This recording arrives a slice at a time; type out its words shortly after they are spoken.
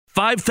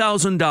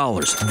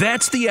$5,000.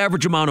 That's the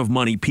average amount of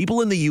money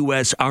people in the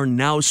U.S. are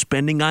now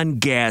spending on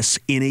gas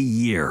in a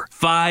year.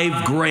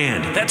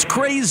 $5,000. That's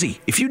crazy.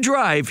 If you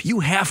drive, you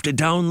have to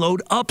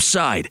download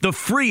Upside, the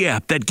free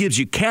app that gives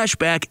you cash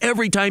back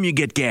every time you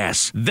get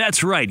gas.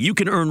 That's right. You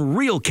can earn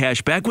real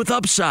cash back with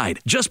Upside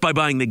just by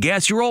buying the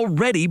gas you're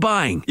already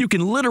buying. You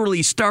can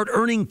literally start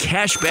earning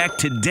cash back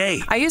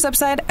today. I use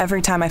Upside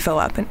every time I fill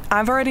up, and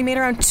I've already made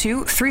around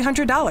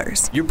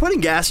 $300. You're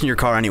putting gas in your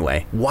car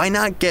anyway. Why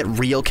not get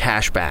real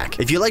cash back?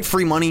 If you like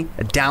free money,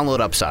 download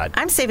Upside.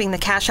 I'm saving the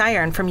cash I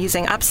earn from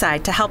using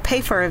Upside to help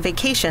pay for a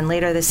vacation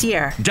later this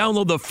year.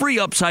 Download the free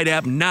Upside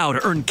app now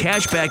to earn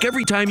cash back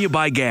every time you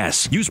buy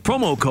gas. Use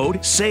promo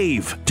code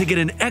SAVE to get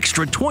an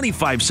extra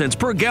 25 cents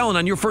per gallon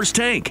on your first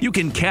tank. You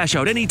can cash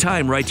out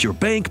anytime right to your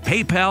bank,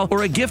 PayPal,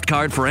 or a gift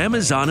card for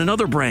Amazon and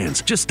other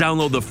brands. Just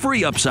download the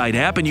free Upside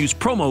app and use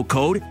promo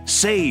code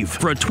SAVE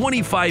for a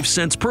 25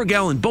 cents per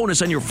gallon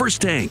bonus on your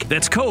first tank.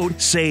 That's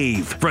code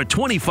SAVE for a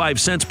 25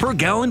 cents per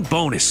gallon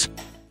bonus.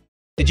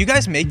 Did you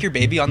guys make your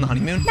baby on the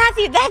honeymoon?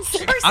 Matthew,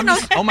 that's personal.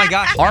 Oh my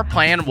gosh. Our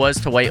plan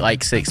was to wait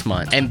like 6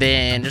 months and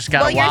then just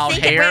got wild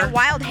hair.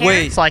 Wild hair.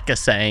 Wait. It's like a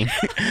saying.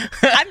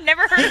 I've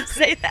never heard him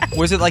say that.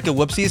 Was it like a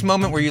whoopsies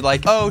moment where you're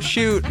like, oh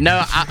shoot?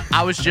 No,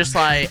 I was just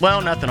like,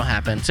 well, nothing will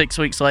happen. 6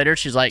 weeks later,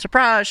 she's like,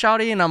 surprise,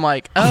 shawty. And I'm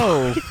like,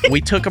 oh.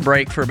 We took a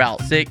break for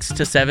about 6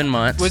 to 7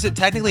 months. Was it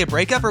technically a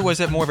breakup or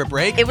was it more of a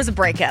break? It was a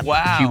breakup.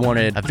 Wow. She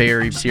wanted a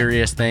very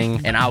serious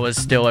thing, and I was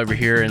still over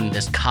here in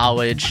this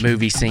college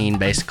movie scene,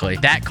 basically.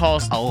 That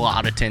caused a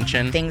lot of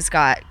tension. Things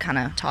got kind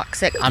of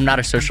toxic. I'm not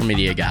a social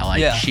media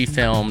guy. She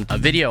filmed a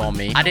video on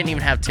me. I didn't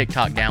even have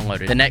TikTok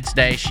downloaded. The next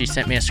day, she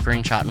sent me a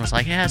screenshot and was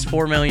like, it has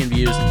 4 million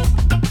views.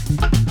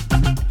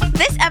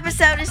 This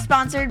episode is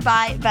sponsored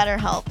by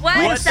BetterHelp.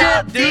 What's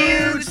up,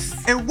 dudes?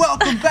 And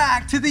welcome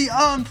back to the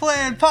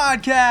Unplanned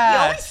Podcast. You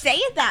always say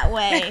it that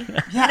way.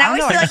 Yeah, and I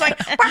always feel like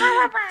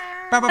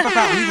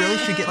we really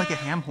should get like a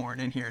ham horn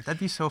in here. That'd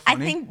be so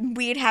funny. I think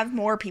we'd have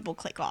more people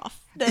click off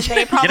than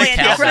they probably Get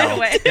a did right cowbell.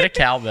 away. Get a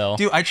cowbell.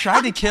 Dude, I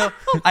tried to kill.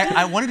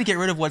 I wanted to get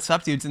rid of What's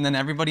Up, dudes, and then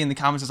everybody in the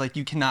comments was like,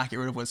 "You cannot get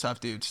rid of What's Up,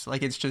 dudes.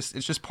 Like it's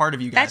just part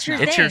of you guys." That's your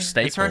now. It's your thing.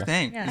 staple. It's our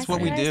thing. Yeah, it's that's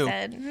what we what I do.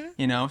 said. Mhm.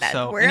 You know.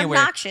 So We're anyway,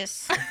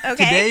 obnoxious.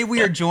 Okay. today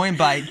we are joined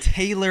by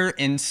Taylor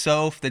and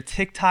Soph. The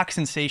TikTok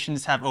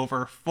sensations have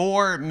over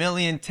 4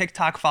 million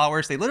TikTok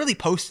followers. They literally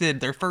posted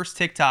their first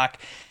TikTok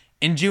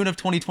in June of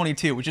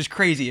 2022, which is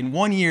crazy. In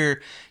 1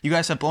 year, you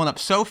guys have blown up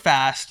so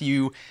fast.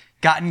 You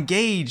got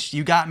engaged,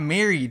 you got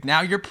married,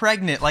 now you're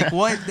pregnant. Like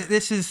what?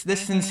 This is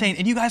insane.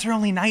 And you guys are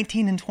only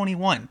 19 and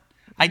 21.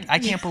 I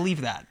can't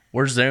believe that.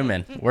 We're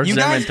zooming. We're You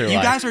zooming guys, through you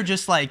life. guys are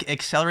just like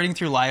accelerating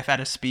through life at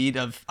a speed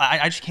of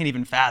I just can't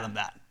even fathom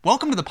that.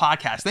 Welcome to the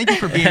podcast. Thank you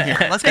for being here.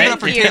 Let's give it up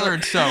for you. Taylor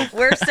and Soph.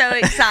 We're so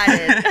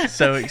excited.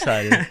 So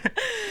excited.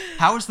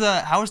 How was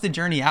the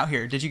journey out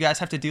here? Did you guys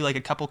have to do like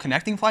a couple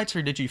connecting flights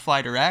or did you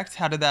fly direct?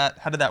 How did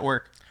that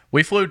work?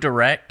 We flew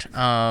direct.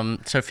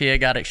 Sophia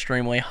got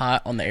extremely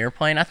hot on the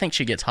airplane. I think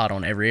she gets hot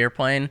on every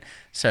airplane.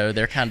 So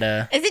they're kind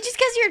of... Is it just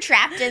because you're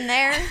trapped in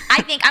there?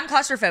 I think I'm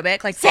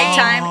claustrophobic, like full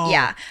time.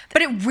 Yeah.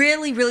 But it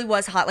really, really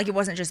was hot. Like it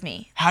wasn't just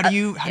me. How do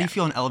you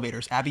feel in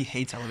elevators? Abby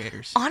hates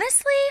elevators.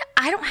 Honestly,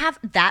 I don't have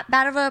that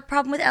bad of a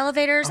problem with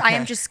elevators. I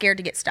am Okay. just scared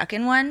to get stuck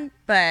in one,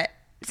 but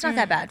it's not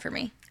that bad for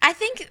me. I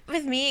think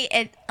with me,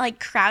 it like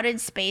crowded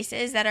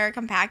spaces that are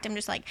compact. I'm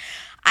just like,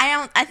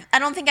 I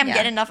don't think I'm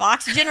getting enough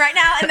oxygen right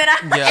now, and then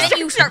And then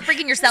you start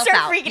freaking yourself start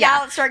out. freaking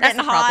out, start That's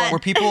getting the problem. hot. Were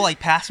people like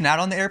passing out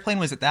on the airplane?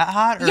 Was it that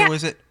hot or Yeah.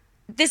 was it?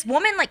 This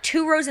woman, like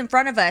 2 rows in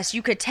front of us,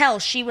 you could tell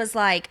she was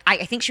like,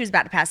 I think she was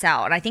about to pass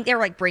out, and I think they were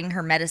like bringing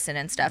her medicine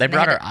and stuff. They and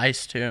brought had her to-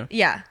 ice, too.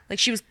 Yeah, like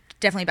she was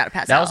definitely about to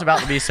pass out. That was about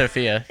to be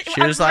Sophia.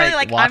 She I was was really like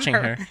like, I'm watching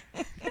her. her.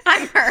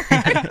 I'm her.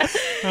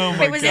 Oh my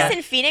Wait, was God. this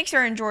in Phoenix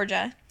or in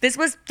Georgia? This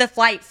was the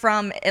flight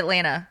from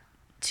Atlanta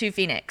to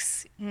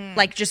Phoenix,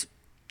 like just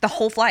the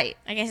whole flight.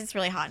 I guess it's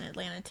really hot in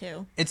Atlanta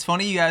too. It's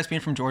funny you guys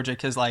being from Georgia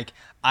because like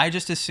I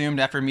just assumed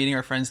after meeting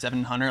our friends Devin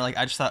and Hunter, like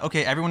I just thought,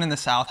 okay, everyone in the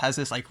South has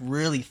this like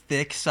really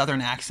thick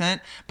Southern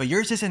accent, but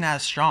yours isn't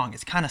as strong.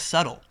 It's kind of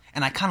subtle.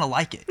 And I kind of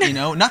like it, you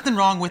know? Nothing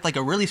wrong with like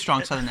a really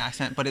strong Southern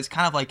accent, but it's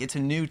kind of like it's a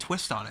new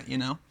twist on it, you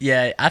know?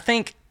 Yeah, I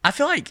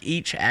feel like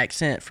each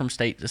accent from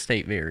state to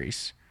state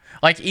varies.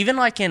 Like even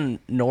like in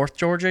North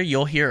Georgia,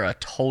 you'll hear a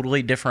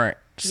totally different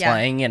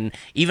slang and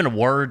even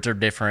words are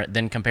different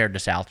than compared to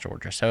South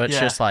Georgia. So it's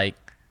just like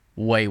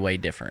way, way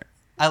different.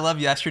 I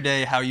love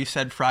yesterday how you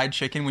said fried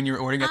chicken when you were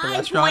ordering at the I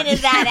restaurant. pointed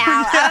that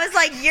out. I was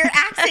like, your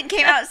accent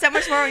came out so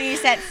much more when you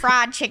said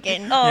fried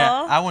chicken.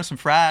 Yeah, I want some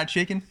fried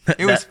chicken.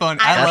 It was fun.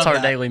 I That's love our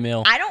that. daily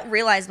meal. I don't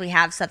realize we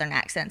have Southern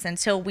accents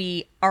until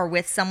we are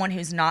with someone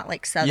who's not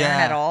like Southern Yeah.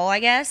 at all, I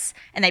guess.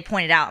 And they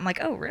point it out. I'm like,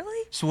 oh,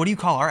 really? So what do you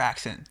call our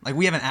accent? Like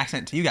we have an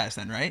accent to you guys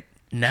then, right?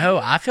 No,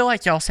 I feel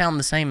like y'all sound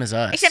the same as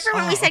us. Except for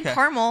when we said okay.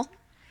 caramel.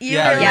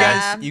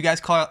 Yeah, you guys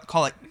call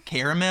it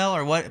caramel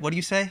or what do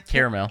you say?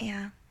 Caramel.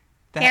 Yeah.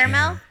 That-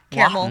 Caramel?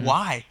 Caramel.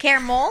 Why?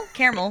 Caramel?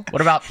 Caramel.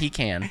 What about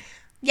pecan?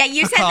 Yeah,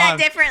 you said that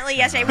differently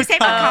yesterday. We say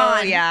pecan.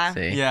 Oh, yeah.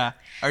 See. Yeah.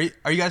 Are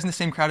you guys in the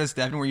same crowd as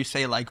Devin, where you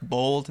say like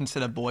boiled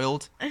instead of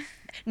boiled?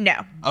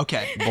 No.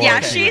 Okay. Yeah,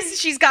 Okay.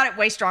 she's got it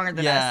way stronger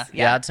than us.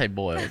 Yeah, I'd say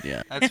boiled.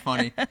 Yeah. That's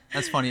funny.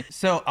 That's funny.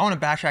 So I want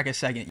to backtrack a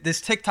second.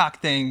 This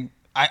TikTok thing,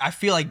 I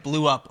feel like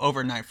blew up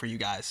overnight for you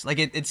guys. Like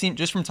it seemed,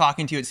 just from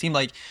talking to you, it seemed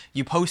like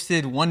you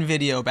posted one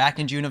video back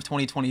in June of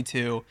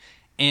 2022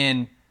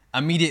 and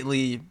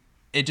immediately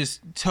it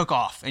just took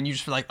off and you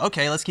just were like,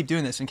 okay, let's keep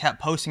doing this, and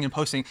kept posting and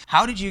posting.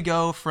 How did you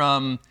go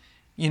from,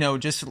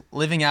 just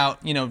living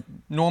out,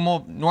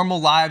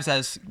 normal lives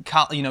as,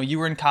 you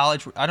were in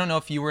college. I don't know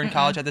if you were in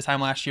college at the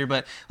time last year,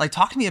 but like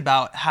talk to me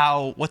about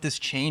what this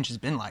change has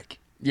been like.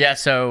 Yeah,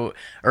 so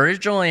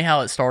originally how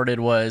it started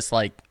was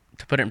like,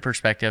 to put it in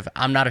perspective,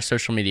 I'm not a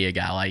social media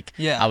guy. Like,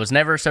 I was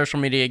never a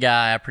social media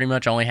guy. I pretty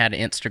much only had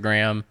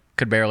Instagram,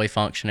 could barely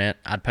function it.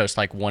 I'd post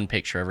like one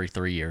picture every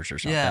 3 years or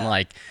something. Yeah.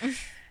 Like,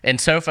 and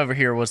Soph over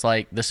here was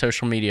like the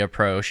social media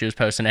pro. She was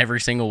posting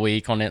every single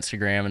week on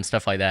Instagram and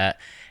stuff like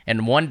that.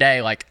 And one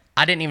day, like,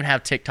 I didn't even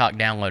have TikTok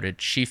downloaded.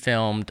 She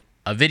filmed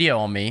a video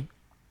on me.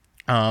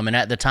 And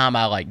at the time,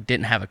 I like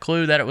didn't have a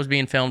clue that it was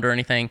being filmed or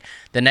anything.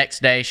 The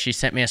next day, she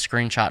sent me a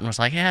screenshot and was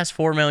like, "It has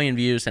 4 million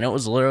views," and it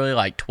was literally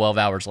like 12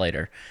 hours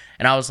later.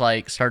 And I was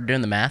like, started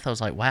doing the math. I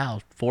was like, "Wow,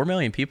 4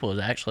 million people is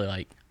actually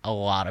like a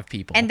lot of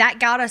people." And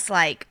that got us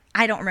like,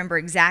 I don't remember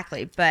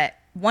exactly, but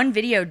one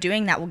video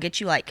doing that will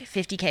get you like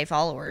 50K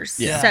followers.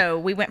 Yeah. So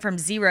we went from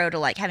 0 to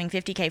like having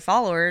 50K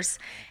followers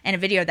and a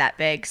video that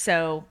big.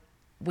 So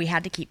we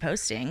had to keep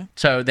posting.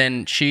 So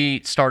then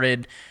she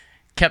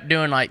kept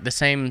doing like the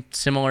same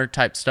similar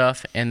type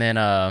stuff, and then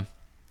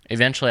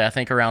eventually, I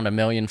think around 1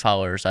 million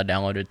followers, I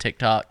downloaded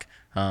TikTok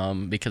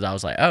because I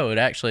was like, oh, it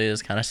actually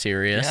is kind of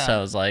serious. Yeah. So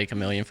I was like, 1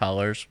 million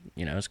followers,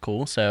 it's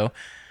cool. So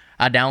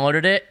I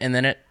downloaded it, and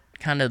then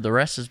the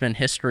rest has been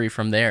history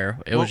from there.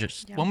 It was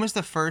just. When was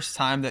the first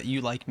time that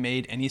you like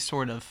made any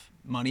sort of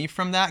money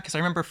from that? Because I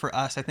remember for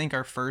us, I think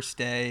our first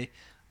day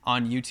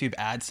on YouTube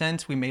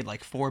AdSense, we made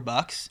like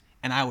 $4.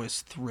 And I was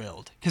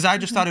thrilled because I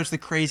just thought it was the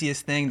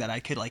craziest thing that I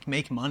could like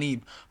make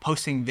money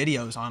posting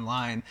videos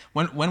online.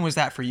 When was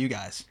that for you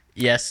guys?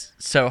 Yes.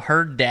 So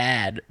her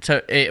dad.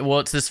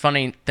 It's this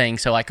funny thing.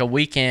 So like a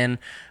weekend,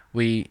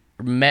 we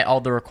met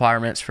all the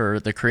requirements for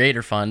the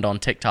creator fund on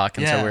TikTok,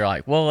 and so we were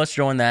like, well, let's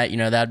join that.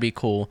 That'd be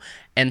cool.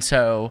 And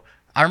so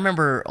I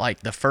remember like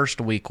the first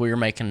week we were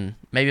making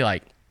maybe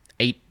like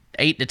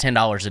 $8 to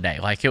 $10 a day.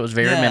 Like it was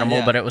very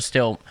minimal, but it was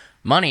still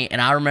money. And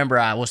I remember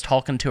I was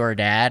talking to her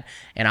dad,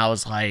 and I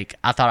was like,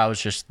 I thought I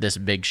was just this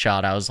big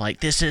shot. I was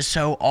like, this is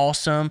so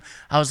awesome.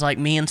 I was like,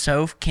 me and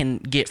Soph can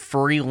get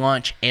free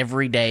lunch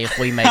every day if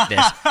we make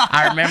this.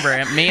 I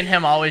remember me and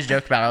him always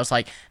joked about it. I was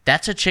like,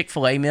 that's a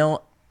Chick-fil-A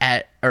meal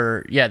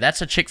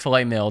that's a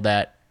Chick-fil-A meal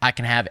that I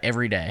can have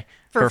every day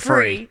for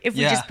free. If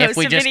we just post if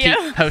we a just video.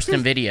 keep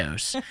posting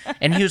videos.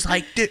 And he was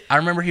like, dude, I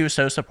remember he was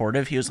so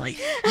supportive. He was like,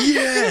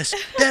 yes,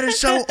 that is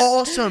so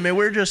awesome. And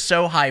we were just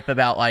so hype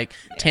about like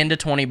 $10 to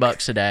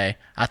 $20 a day.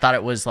 I thought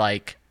it was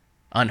like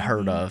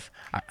unheard of.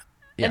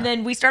 And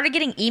then we started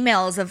getting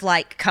emails of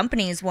like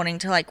companies wanting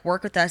to like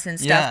work with us and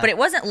stuff. Yeah. But it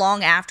wasn't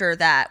long after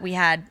that we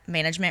had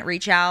management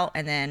reach out,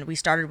 and then we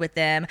started with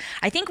them.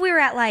 I think we were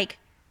at like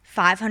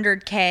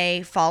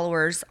 500K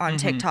followers on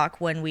TikTok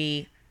when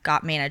we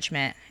got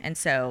management. And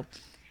so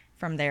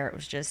from there it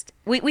was just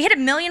we hit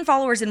 1 million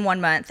followers in 1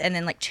 month, and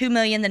then like 2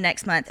 million the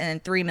next month, and then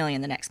 3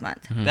 million the next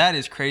month. That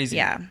is crazy.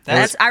 Yeah,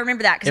 I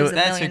remember that because it was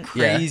That's a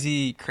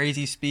million.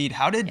 crazy speed.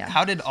 How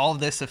did all of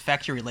this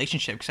affect your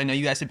relationship? Because I know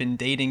you guys have been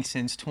dating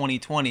since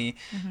 2020.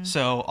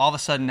 So all of a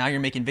sudden now you're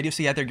making videos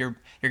together.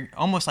 You're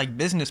almost like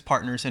business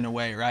partners in a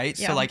way, right?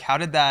 Yeah. So like, how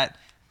did that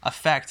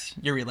affect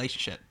your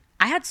relationship?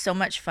 I had so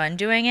much fun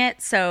doing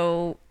it.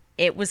 So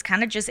it was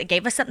kind of just, it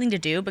gave us something to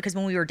do, because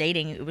when we were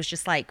dating, it was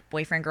just like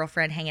boyfriend,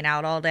 girlfriend hanging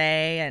out all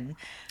day. And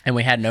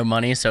we had no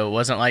money, so it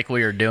wasn't like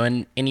we were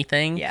doing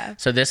anything. Yeah.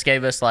 So this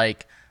gave us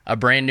like a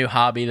brand new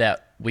hobby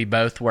that we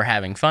both were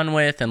having fun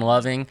with and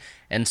loving.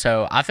 And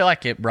so I feel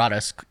like it brought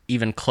us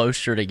even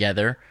closer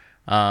together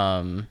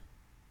than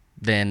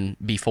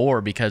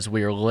before, because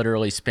we were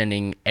literally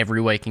spending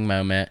every waking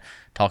moment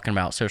talking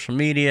about social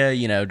media,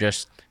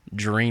 just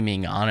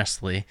dreaming,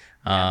 honestly.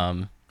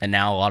 And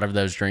now a lot of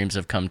those dreams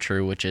have come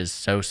true, which is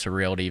so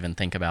surreal to even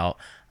think about.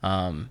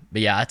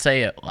 But yeah, I'd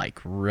say it like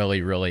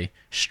really, really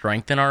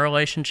strengthened our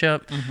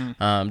relationship.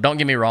 Don't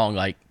get me wrong,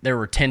 like there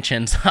were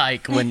tensions.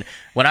 Like when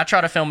I try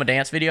to film a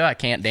dance video, I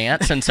can't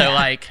dance, and so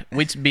like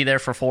we'd be there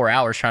for 4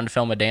 hours trying to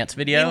film a dance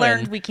video. we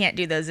learned we can't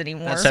do those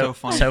anymore. That's so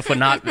funny. Soph would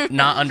not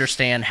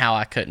understand how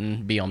I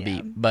couldn't be on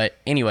beat. But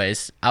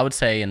anyways, I would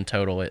say in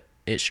total it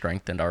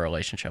strengthened our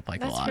relationship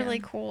like a lot. That's really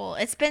cool.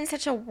 It's been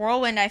such a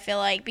whirlwind, I feel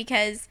like,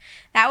 because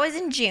that was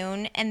in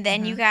June, and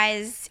then you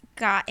guys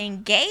got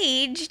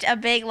engaged, a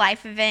big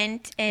life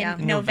event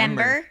in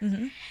November.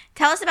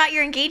 Tell us about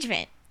your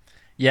engagement.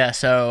 Yeah,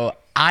 so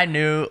I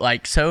knew,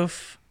 like,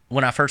 Soph,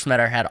 when I first met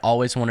her, had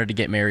always wanted to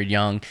get married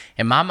young.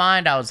 In my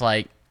mind, I was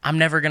like, I'm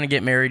never going to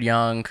get married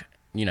young.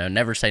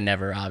 Never say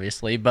never,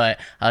 obviously. But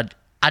that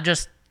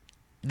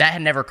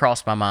had never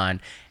crossed my mind.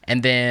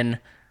 And then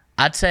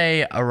I'd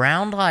say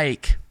around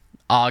like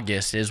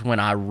August is when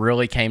I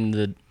really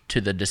came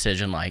to the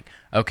decision, like,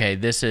 okay,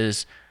 this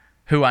is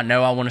who I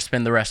know I want to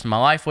spend the rest of my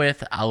life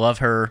with. I love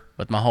her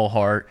with my whole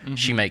heart.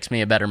 She makes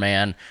me a better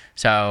man.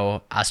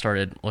 So I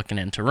started looking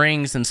into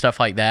rings and stuff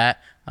like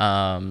that,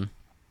 and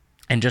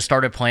just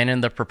started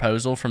planning the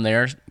proposal from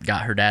there.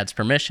 Got her dad's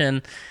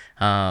permission.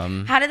 How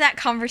did that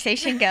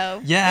conversation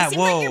go? Yeah, it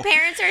seems like your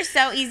parents are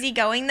so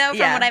easygoing, though,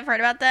 from what I've heard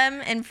about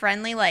them, and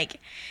friendly. Like,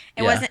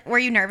 it wasn't. Were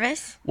you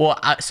nervous? Well,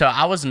 so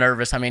I was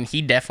nervous. I mean,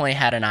 he definitely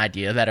had an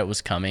idea that it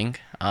was coming,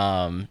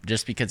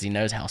 just because he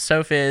knows how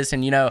Soph is,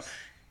 and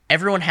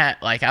everyone had,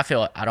 like, I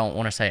don't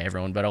want to say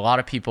everyone, but a lot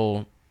of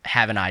people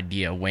have an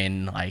idea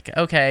when, like,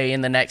 okay,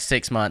 in the next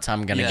 6 months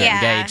I'm gonna get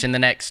engaged. In the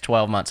next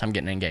 12 months I'm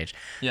getting engaged.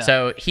 Yeah.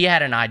 So he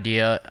had an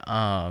idea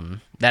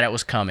that it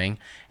was coming,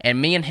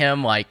 and me and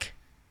him, like,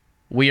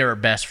 we are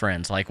best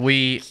friends. Like,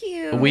 we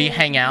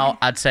hang out,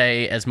 I'd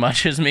say, as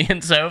much as me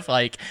and Soph.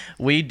 Like,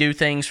 we do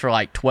things for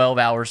like 12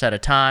 hours at a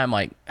time,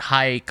 like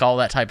hike, all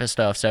that type of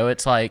stuff. So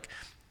it's like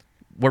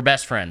we're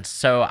best friends.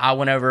 So I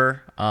went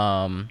over,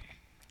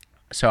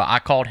 so I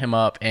called him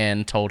up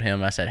and told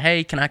him, I said,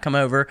 hey, can I come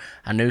over?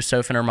 I knew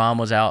Soph and her mom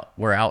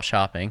were out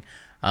shopping.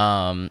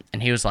 And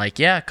he was like,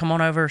 yeah, come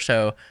on over.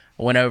 So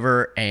I went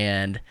over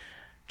and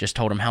just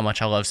told him how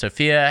much I love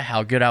Sophia,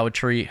 how good I would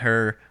treat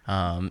her,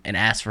 and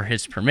asked for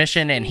his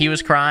permission. And he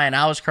was crying,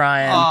 I was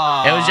crying.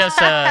 Aww. It was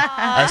just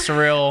a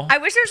surreal. I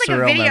wish there was like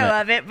a video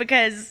moment of it,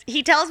 because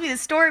he tells me the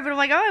story, but I'm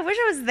like, oh, I wish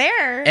I was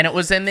there. And it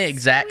was in the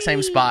exact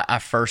same spot I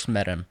first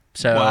met him.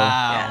 So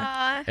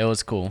wow. It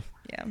was cool.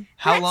 Yeah.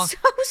 How long? So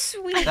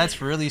sweet.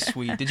 That's really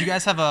sweet. Did you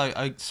guys have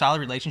a solid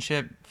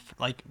relationship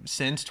like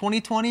since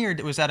 2020, or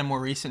was that a more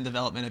recent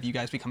development of you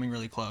guys becoming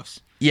really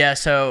close? Yeah,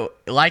 so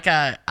like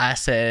I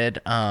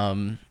said,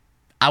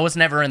 I was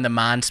never in the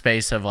mind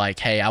space of like,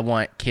 hey, I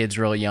want kids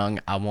really young.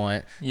 I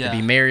want to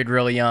be married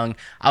really young.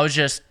 I was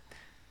just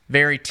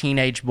very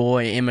teenage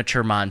boy,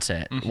 immature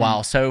mindset,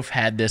 while Soph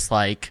had this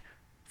like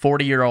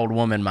 40-year-old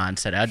woman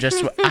mindset.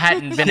 I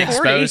hadn't been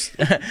exposed.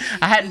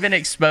 I hadn't been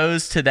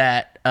exposed to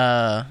that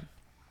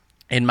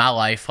in my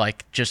life.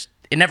 Like, just,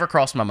 it never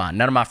crossed my mind.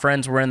 None of my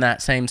friends were in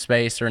that same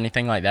space or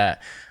anything like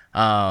that.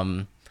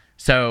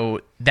 So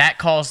that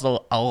caused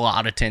a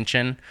lot of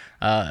tension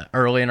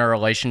early in our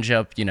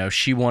relationship.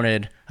 She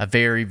wanted a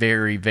very,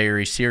 very,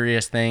 very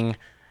serious thing,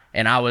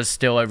 and I was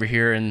still over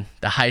here in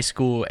the high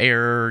school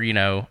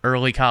era,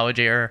 early college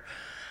era.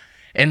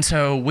 And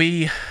so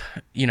we,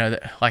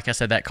 like I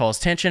said, that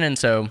caused tension. And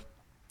so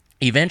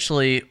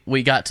eventually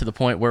we got to the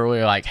point where we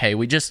were like, hey,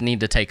 we just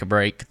need to take a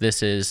break.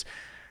 This is,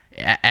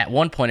 at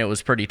one point it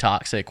was pretty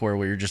toxic, where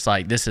we were just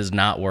like, this is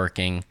not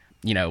working.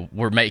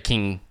 We're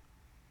making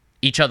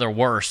each other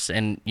worse,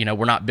 and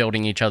we're not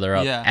building each other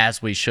up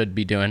as we should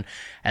be doing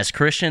as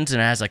Christians,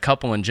 and as a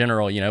couple in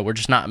general. We're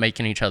just not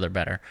making each other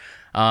better.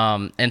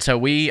 And so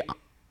we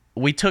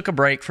took a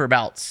break for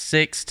about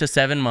 6 to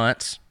 7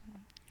 months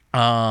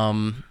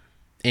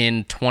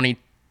in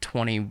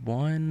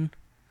 2021.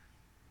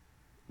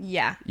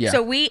 Yeah.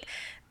 So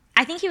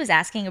I think he was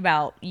asking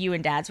about you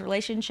and Dad's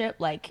relationship,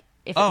 like,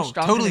 if it was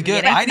strong. Totally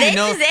good. I didn't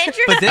know,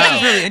 but this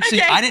is really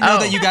interesting. Okay. I didn't know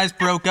that you guys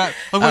broke up.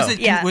 But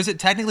was it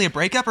technically a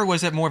breakup, or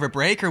was it more of a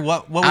break, or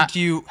what how did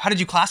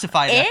you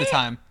classify it at the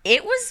time?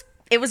 It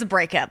was a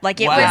breakup.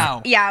 Like, it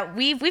was. Yeah,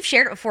 we've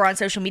shared it before on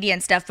social media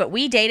and stuff, but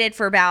we dated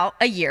for about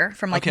a year,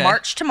 from like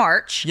March to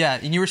March. Yeah,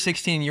 and you were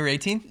 16, you were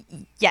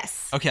 18?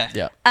 Yes. Okay.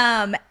 Yeah.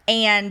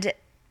 And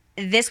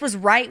this was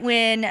right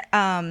when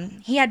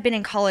he had been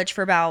in college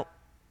for about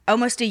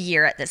almost a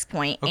year at this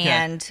point. Okay.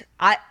 And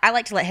I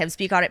like to let him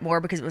speak on it more,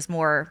 because it was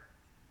more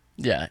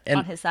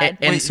on his side.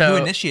 And so,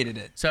 who initiated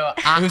it? So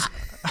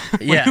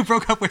who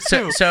broke up with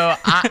who? So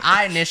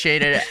I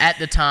initiated it at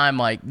the time.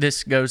 Like,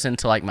 this goes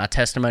into like my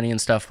testimony and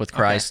stuff with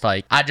Christ.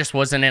 Like, I just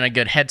wasn't in a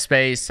good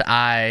headspace.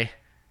 I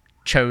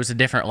chose a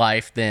different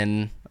life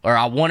or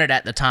I wanted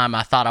at the time.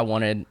 I thought I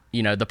wanted,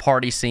 the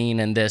party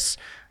scene and this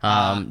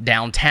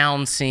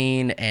downtown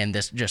scene and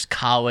this just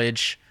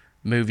college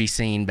movie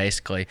scene,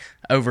 basically,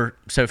 over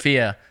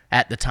Sophia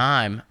at the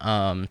time.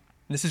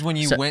 This is when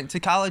you went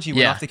to college? You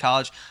went off to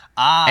college?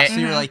 So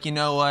you were like, you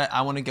know what?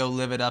 I want to go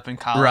live it up in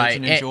college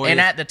and enjoy it. And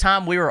at the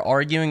time, we were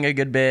arguing a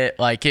good bit.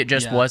 Like, it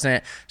just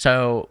wasn't.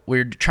 So we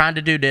were trying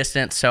to do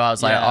distance. So I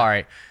was like, all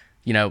right,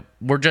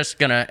 we're just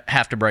going to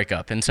have to break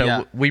up. And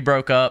so we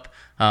broke up.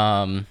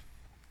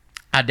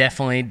 I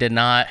definitely did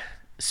not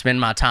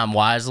spend my time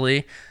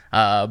wisely.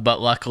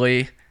 But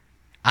luckily,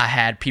 I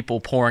had people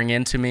pouring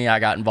into me. I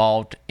got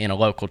involved in a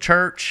local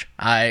church.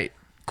 I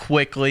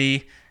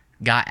quickly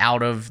got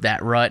out of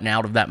that rut and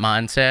out of that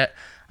mindset.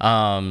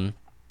 And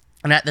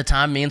at the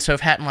time, me and Soph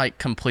hadn't like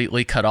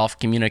completely cut off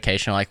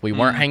communication. Like, we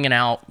weren't hanging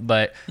out,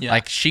 but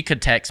like, she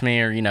could text me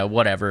or,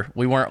 whatever.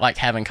 We weren't like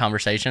having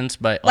conversations,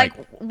 but like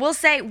we'll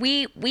say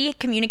we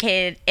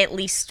communicated at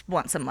least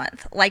once a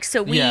month. Like,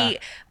 so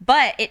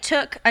but it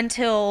took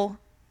until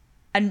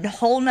a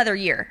whole nother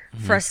year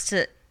for us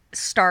to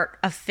start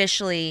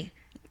officially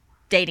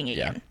dating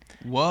again.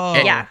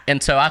 Whoa.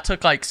 And so I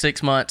took like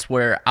 6 months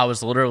where I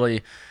was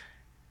literally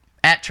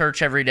at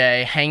church every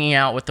day, hanging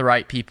out with the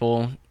right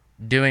people,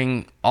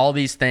 doing all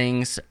these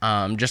things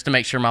just to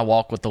make sure my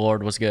walk with the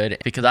Lord was good,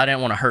 because I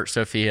didn't want to hurt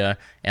Sophia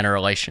in a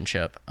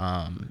relationship.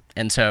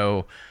 And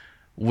so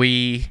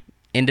we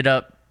ended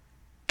up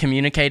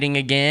communicating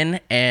again,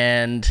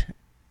 and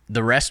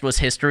the rest was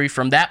history.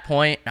 From that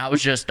point, I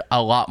was just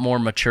a lot more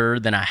mature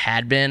than I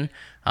had been.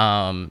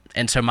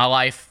 And so my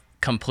life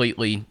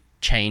completely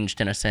changed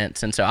in a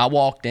sense. And so I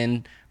walked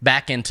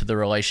back into the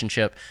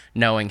relationship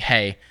knowing,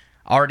 hey,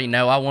 I already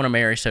know I want to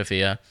marry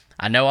Sophia.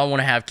 I know I want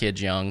to have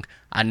kids young.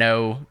 I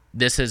know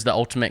this is the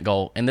ultimate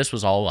goal. And this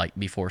was all like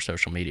before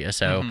social media.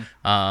 So,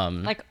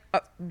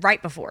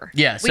 right before.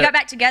 Yeah. We got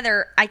back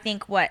together, I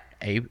think,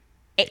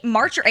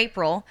 March or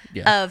April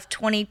of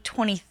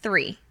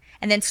 2023.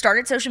 And then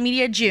started social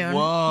media June.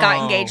 Whoa.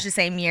 Got engaged the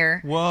same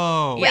year.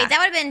 Whoa. Wait, that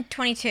would have been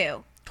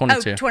 22.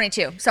 22. Oh,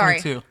 22. Sorry.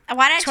 22.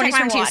 Why did I check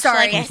my 2022, watch?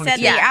 sorry. Like I said,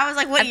 Yeah. I was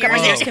like, what I've year got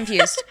my is years it?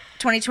 confused.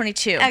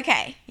 2022.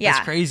 Okay. Yeah.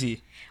 That's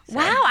crazy.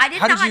 Wow, I did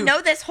How did not you-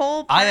 know this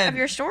whole part of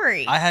your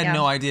story. I had Yeah.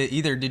 no idea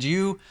either.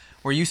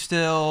 Were you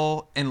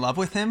still in love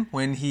with him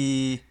when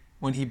he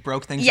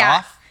broke things Yeah.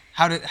 off?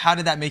 How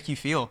did that make you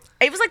feel?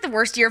 It was like the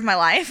worst year of my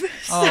life.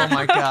 Oh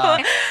my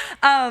God.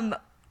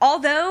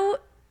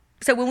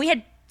 So when we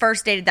had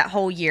first dated that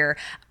whole year,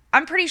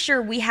 I'm pretty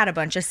sure we had a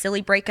bunch of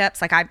silly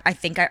breakups. Like I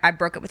think I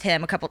broke up with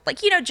him a couple, like,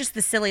 just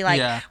the silly, like,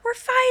 Yeah. we're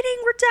fighting,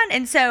 we're done.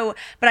 And so,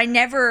 but I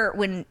never,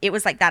 when it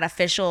was like that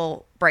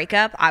official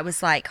breakup, I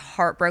was like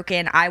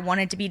heartbroken. I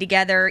wanted to be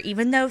together,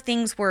 even though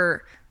things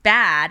were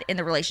bad in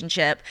the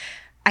relationship.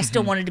 I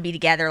still wanted to be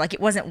together. Like, it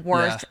wasn't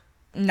worth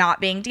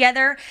not being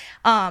together.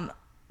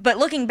 But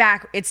looking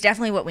back, it's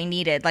definitely what we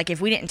needed. Like,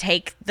 if we didn't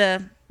take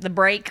the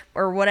break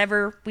or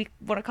whatever we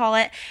want to call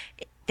it,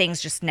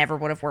 things just never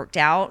would have worked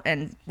out,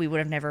 and we would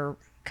have never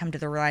come to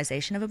the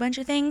realization of a bunch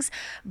of things.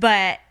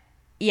 But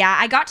yeah,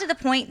 I got to the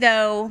point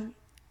though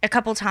a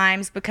couple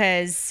times,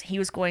 because he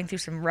was going through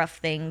some rough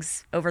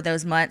things over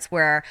those months,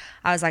 where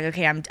I was like,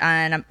 okay, I'm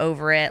done. I'm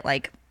over it.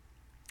 Like,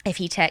 if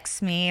he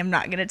texts me, I'm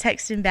not going to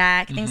text him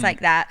back, things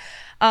like that.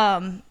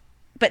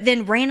 But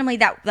then randomly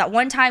that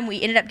one time we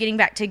ended up getting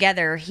back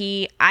together,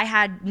 I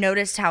had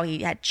noticed how he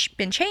had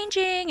been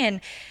changing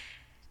and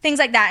things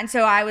like that. And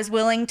so I was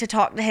willing to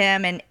talk to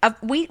him, and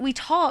we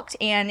talked,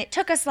 and it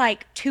took us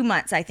like 2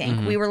 months, I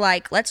think. We were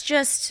like, let's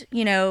just,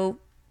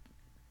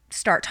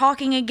 start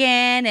talking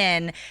again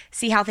and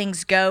see how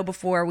things go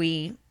before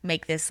we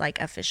make this like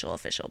official,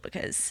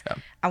 because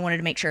I wanted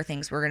to make sure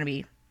things were going to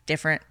be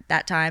different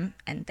that time,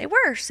 and they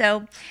were.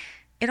 So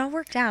it all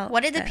worked out.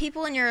 What did the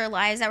people in your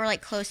lives that were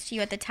like close to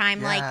you at the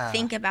time like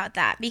think about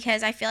that?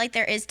 Because I feel like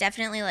there is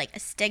definitely like a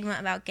stigma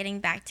about getting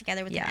back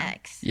together with an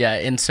ex. Yeah,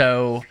 and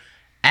so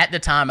at the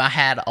time I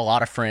had a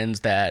lot of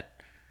friends that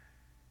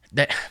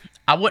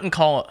I wouldn't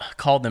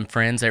call them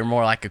friends. They were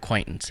more like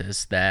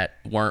acquaintances that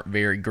weren't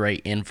very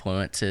great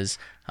influences.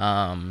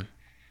 And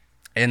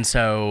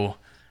so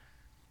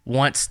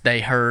once they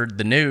heard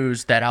the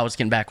news that I was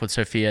getting back with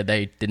Sophia,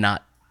 they did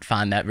not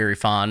find that very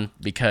fun,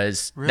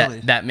 because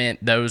that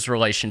meant those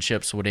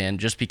relationships would end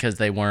just because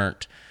they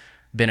weren't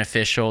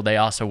beneficial. They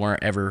also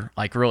weren't ever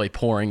like really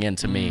pouring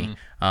into me.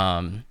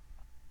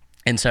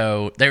 And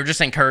so they were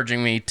just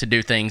encouraging me to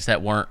do things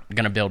that weren't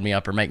going to build me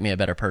up or make me a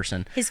better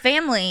person. His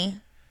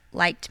family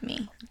liked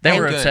me. They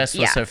were good. obsessed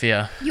with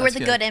Sophia. You were the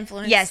good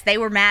influence. Yes, they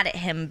were mad at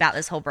him about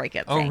this whole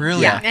breakup thing. Oh,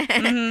 really? Yeah.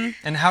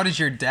 And how did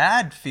your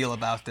dad feel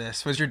about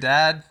this? Was your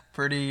dad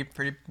pretty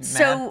mad?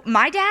 So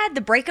my dad,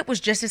 the breakup was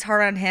just as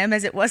hard on him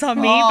as it was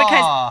on me,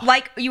 because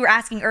like you were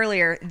asking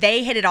earlier,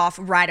 they hit it off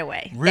right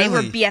away. Really? They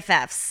were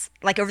BFFs,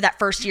 like over that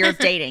first year of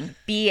dating.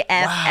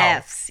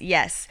 BFFs,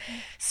 yes.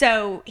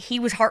 So he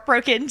was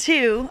heartbroken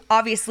too,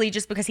 obviously,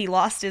 just because he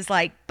lost his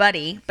like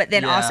buddy, but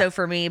then also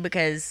for me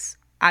because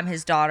I'm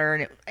his daughter,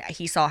 and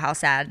he saw how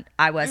sad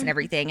I was and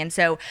everything. And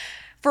so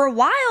for a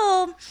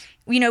while,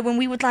 when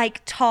we would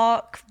like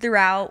talk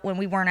throughout, when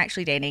we weren't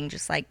actually dating,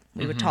 just like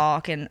we would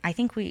talk, and I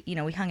think we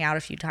hung out a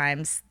few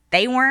times.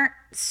 They weren't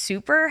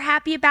super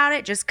happy about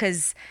it, just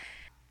because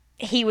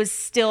he was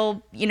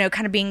still,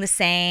 kind of being the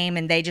same,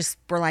 and they just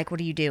were like, what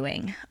are you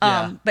doing?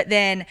 But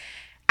then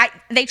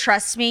they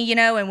trust me,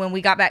 and when we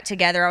got back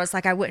together, I was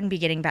like, I wouldn't be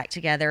getting back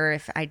together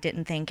if I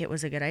didn't think it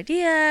was a good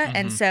idea.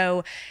 And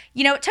so,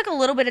 it took a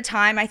little bit of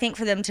time, I think,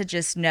 for them to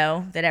just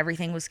know that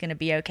everything was going to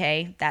be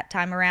okay that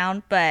time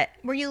around. But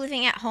were you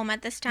living at home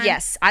at this time?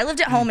 yes, I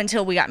lived at home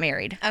until we got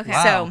married. Okay.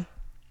 Wow. So,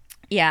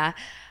 yeah.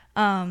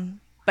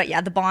 But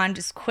yeah, the bond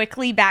is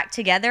quickly back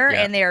together,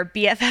 and they are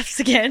BFFs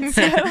again.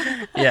 So.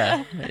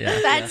 Yeah.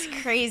 That's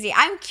crazy.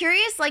 I'm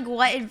curious, like,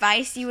 what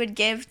advice you would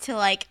give to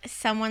like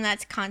someone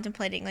that's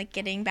contemplating like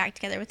getting back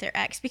together with their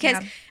ex,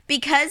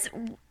 because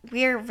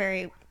we're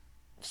very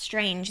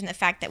strange in the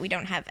fact that we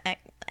don't have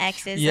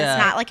exes. Yeah.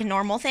 It's not like a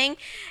normal thing,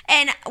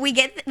 and we've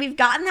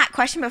gotten that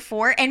question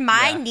before, and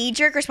my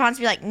knee-jerk response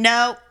would be like,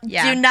 no,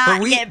 do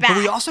not get back. But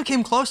we also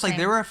came close. Like,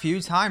 there were a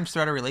few times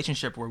throughout a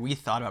relationship where we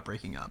thought about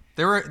breaking up.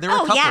 There were a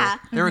couple. Yeah.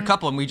 There were a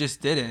couple, and we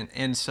just didn't.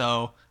 And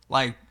so,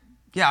 like,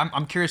 yeah,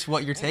 I'm curious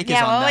what your take is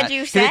Yeah, on what that. would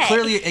you 'Cause say?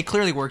 It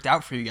clearly worked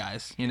out for you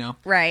guys, you know?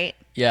 Right.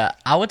 Yeah,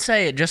 I would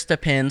say it just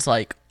depends,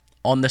 like,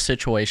 on the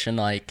situation.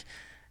 Like,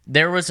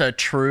 there was a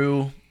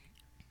true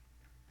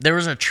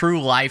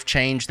life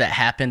change that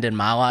happened in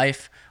my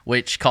life,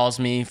 which caused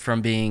me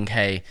from being,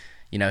 hey,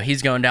 you know,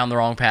 he's going down the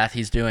wrong path.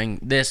 He's doing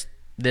this,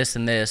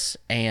 and this.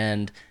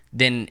 And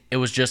then it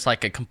was just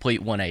like a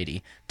complete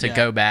 180 to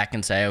go back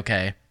and say,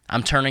 okay,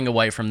 I'm turning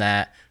away from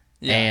that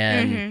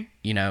and,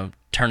 you know,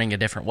 turning a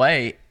different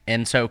way.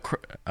 And so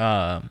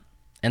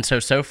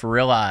Soph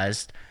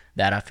realized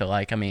that. I feel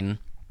like, I mean,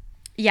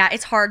 Yeah,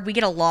 it's hard. We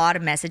get a lot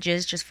of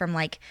messages just from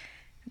like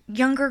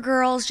younger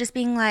girls just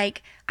being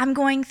like, I'm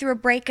going through a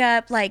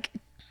breakup, like,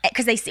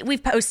 because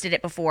we've posted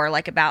it before,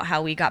 like about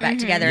how we got back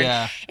together.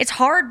 Yeah. It's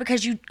hard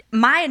because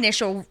my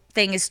initial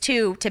thing is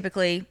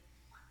typically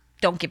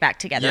don't get back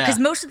together because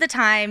most of the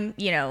time,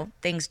 you know,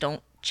 things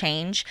don't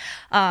change.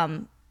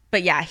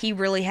 But yeah, he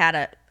really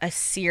had a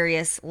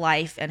serious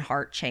life and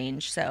heart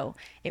change. So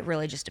it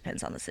really just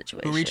depends on the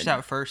situation. Who reached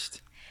out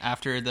first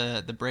after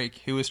the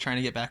break? Who was trying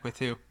to get back with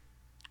who?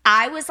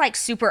 I was like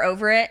super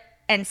over it.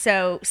 And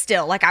so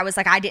still, like, I was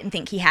like, I didn't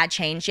think he had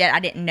changed yet. I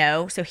didn't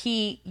know. So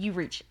he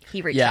reached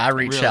yeah, out. I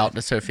reached out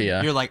to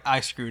Sophia. You're like, I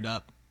screwed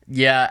up.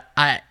 Yeah,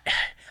 I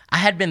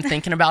had been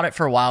thinking about it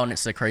for a while, and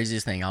it's the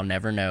craziest thing. I'll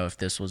never know if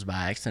this was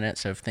by accident.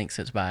 Soph thinks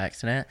it's by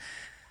accident.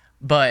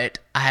 But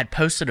I had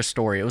posted a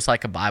story. It was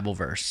like a Bible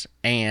verse,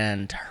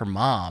 and her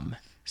mom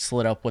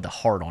slid up with a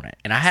heart on it.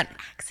 And I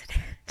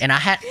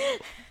had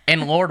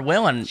and Lord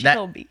willing, She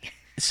told me.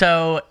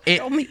 So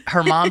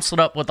her mom slid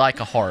up with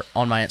like a heart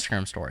on my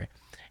Instagram story.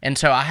 And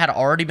so I had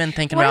already been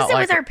thinking What about is it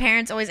like with our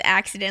parents always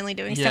accidentally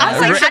doing Yeah. stuff? I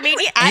was like, on how social did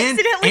media? he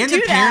accidentally and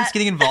do the parents that?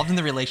 getting involved in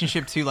the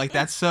relationship too. Like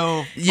that's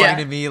so Yeah.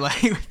 funny to me.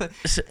 Like,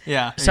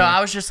 yeah. So I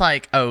was just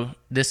like, oh,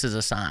 this is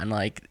a sign.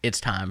 Like,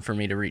 it's time for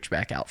me to reach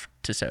back out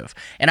to Soph.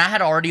 And I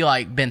had already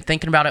like been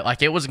thinking about it.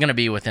 Like, it was going to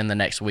be within the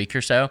next week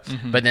or so.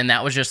 But then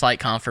that was just like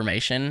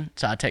confirmation.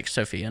 So I texted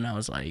Sophia and I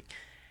was like,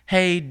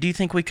 hey, do you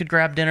think we could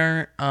grab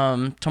dinner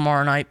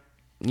tomorrow night?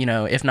 You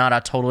know, if not,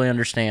 I totally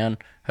understand.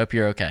 Hope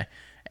you're okay.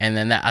 And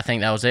then I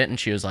think that was it. And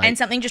she was like, And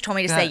something just told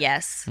me to say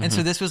yes. And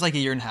so this was like a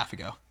year and a half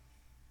ago.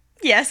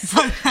 Yes.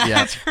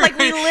 yeah. Like,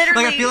 we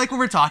literally. Like I feel like when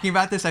we're talking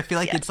about this, I feel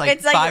like it's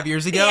like 5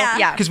 years ago.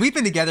 Yeah. Because we've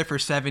been together for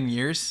 7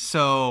 years.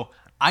 So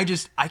I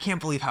can't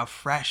believe how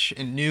fresh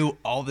and new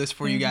all this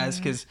for you guys.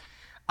 Because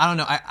I don't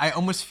know, I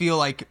almost feel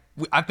like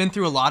I've been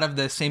through a lot of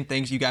the same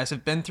things you guys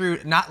have been through.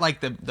 Not like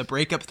the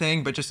breakup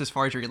thing, but just as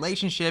far as your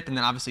relationship and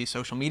then obviously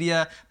social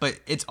media. But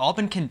it's all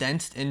been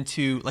condensed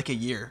into like a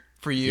year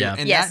for you. Yeah.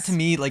 And Yes. that to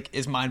me like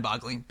is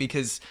mind-boggling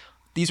because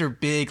these are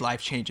big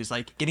life changes.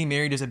 Like getting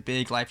married is a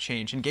big life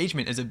change.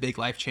 Engagement is a big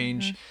life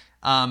change.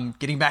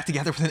 Getting back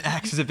together with an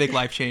ex is a big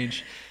life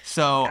change.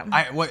 So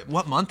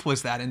what month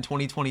was that in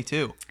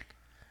 2022?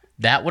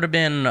 That would have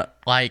been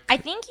like, I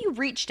think you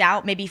reached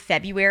out maybe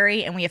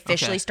February and we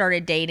officially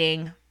started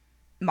dating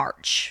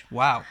March.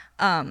 Wow.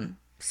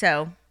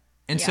 So.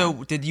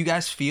 So did you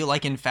guys feel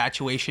like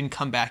infatuation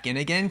come back in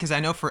again? Because I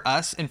know for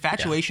us,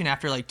 infatuation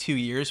after like 2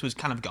 years was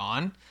kind of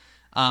gone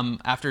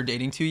after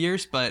dating 2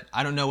 years. But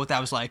I don't know what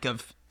that was like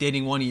of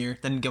dating 1 year,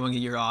 then going a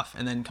year off,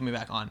 and then coming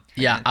back on.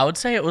 yeah, again. I would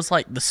say it was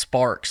like the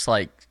sparks,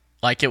 like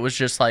it was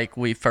just like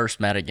we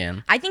first met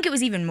again. I think it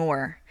was even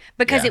more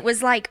because Yeah. it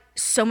was like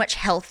so much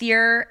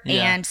healthier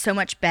and so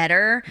much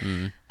better.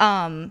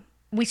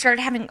 We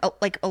started having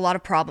a lot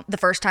of problems the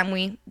first time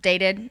we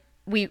dated.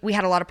 We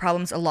had a lot of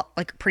problems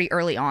like pretty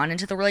early on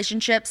into the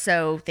relationship,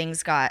 so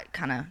things got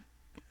kind of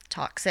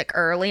toxic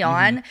early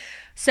on.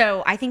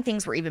 So I think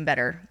things were even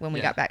better when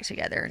we got back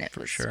together, and it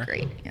was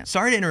great. Yeah.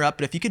 Sorry to interrupt,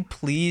 but if you could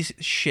please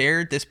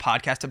share this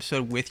podcast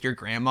episode with your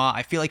grandma.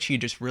 I feel like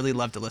she'd just really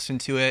love to listen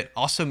to it.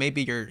 Also,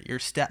 maybe your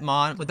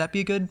stepmom. Would that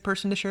be a good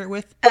person to share it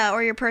with?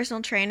 Or your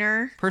personal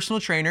trainer. Personal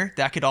trainer.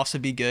 That could also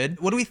be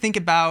good. What do we think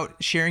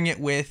about sharing it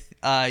with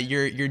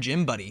your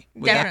gym buddy?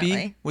 Would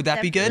Definitely.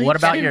 that be good? What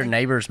about your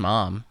neighbor's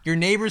mom? Your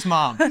neighbor's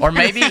mom? Or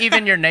maybe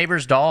even your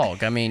neighbor's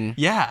dog. I mean,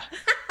 Yeah.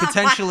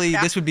 Potentially,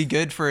 this would be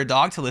good for a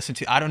dog to listen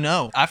to. I don't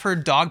know. I've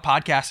heard dog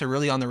podcasts are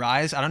really on the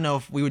rise. I don't know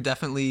if we would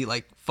definitely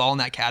like fall in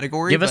that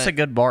category. give us a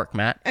good bark,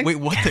 Matt. Wait,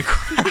 what the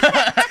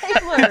crap?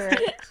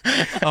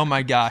 Oh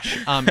my gosh.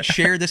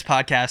 Share this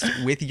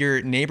podcast with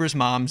your neighbor's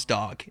mom's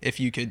dog. If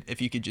you could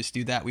just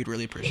do that, we'd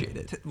really appreciate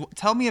it.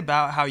 Tell me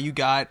about how you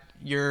got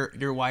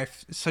your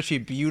wife such a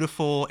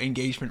beautiful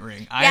engagement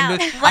ring.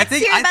 Let's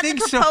hear about the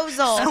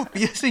proposal.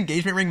 Sophia's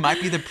engagement ring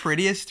might be the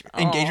prettiest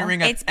engagement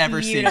ring I've it's ever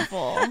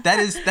beautiful. seen.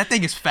 That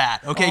thing is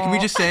fat. Okay, can we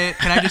just say it?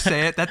 Can I just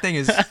say it? That's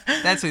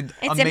an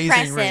amazing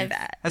impressive. ring.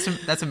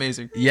 That's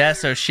amazing. Yeah,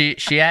 so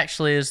she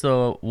actually is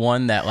the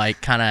one that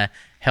like kind of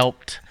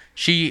helped.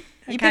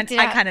 You picked it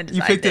I out. kind of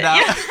You picked it out.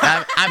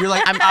 You're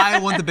like, I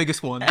want the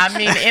biggest one. I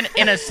mean,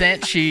 in a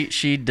sense,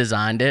 she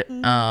designed it.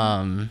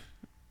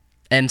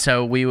 And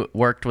so we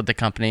worked with the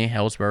company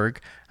Hellsberg,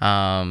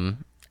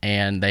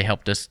 and they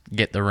helped us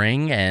get the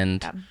ring,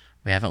 and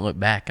we haven't looked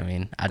back. I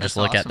mean, I just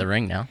look at the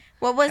ring now.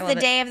 What was the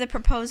day of the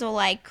proposal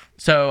like?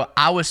 So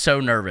I was so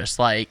nervous,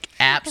 like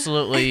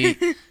absolutely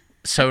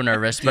so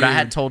nervous. But I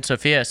had told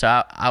Sophia, so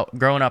I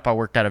growing up, I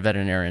worked at a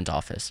veterinarian's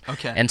office.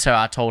 Okay. And so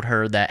I told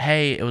her that,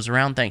 hey, it was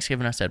around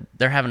Thanksgiving. I said,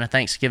 they're having a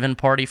Thanksgiving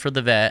party for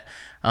the vet.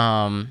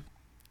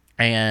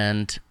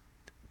 And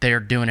they're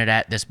doing it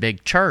at this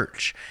big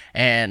church.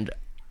 And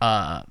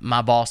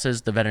my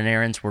bosses, the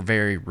veterinarians, were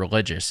very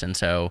religious. And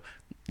so,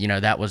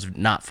 that was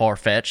not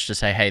far-fetched to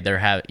say, hey, they're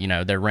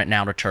renting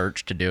out a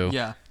church to do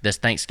this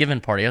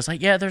Thanksgiving party. I was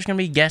like, yeah, there's going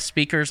to be guest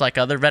speakers, like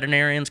other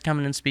veterinarians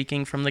coming and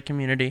speaking from the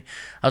community.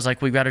 I was like,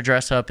 we've got to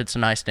dress up. It's a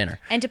nice dinner.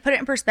 And to put it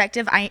in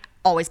perspective, I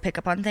always pick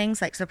up on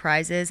things like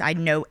surprises. I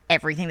know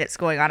everything that's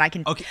going on.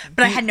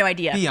 But I had no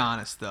idea. Be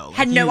honest, though.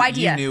 Had no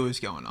idea. You knew what was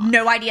going on.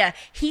 No idea.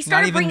 He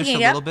started bringing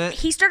it up.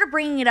 He started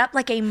bringing it up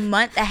like a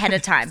month ahead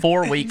of time.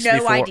 4 weeks no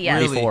before. idea.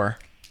 Before.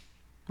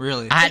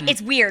 Really?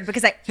 It's weird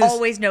because I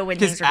always know when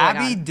things are going on.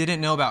 Because Abby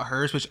didn't know about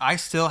hers, which I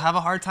still have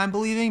a hard time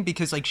believing,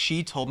 because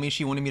she told me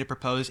she wanted me to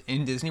propose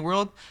in Disney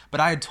World,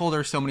 but I had told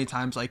her so many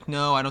times,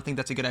 no, I don't think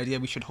that's a good idea.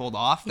 We should hold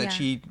off. That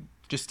she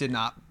just did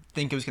not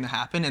think it was going to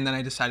happen, and then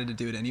I decided to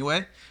do it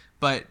anyway.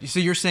 But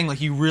so you're saying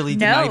you really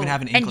did not even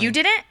have an inkling? And you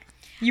didn't?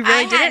 You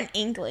really didn't? I had an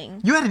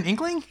inkling. You had an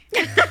inkling?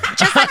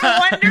 Just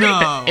wondering.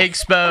 No.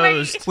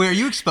 Exposed. Wait, are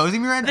you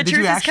exposing me right now? The Did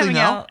truth you is actually coming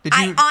know? out.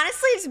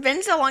 Honestly, it's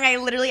been so long, I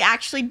literally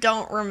actually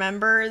don't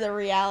remember the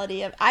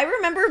reality of. I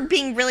remember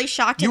being really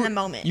shocked in the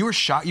moment. You were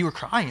shocked. You were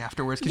crying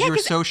afterwards because you were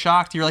so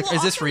shocked. You were like,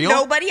 "Is this real?"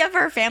 Nobody of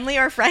our family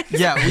or friends.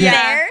 Yeah, were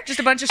there. Just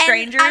a bunch of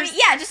strangers.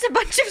 Just a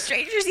bunch of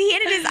strangers. He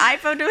handed his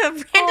iPhone to a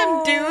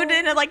random dude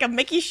in a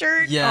Mickey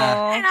shirt.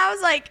 Yeah. And I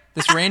was like,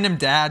 this random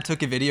dad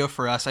took a video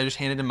for us. I just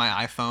handed him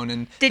my iPhone,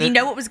 and did he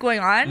know what was going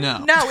on? No.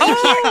 No,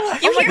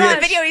 you hear in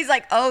the video, he's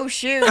like, oh,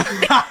 shoot.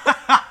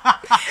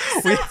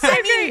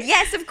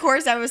 Yes, of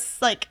course, I was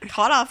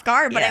caught off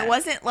guard, but I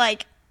wasn't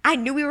I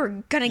knew we were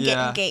going to get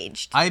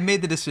engaged. I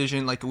made the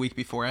decision a week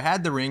before. I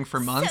had the ring for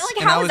months.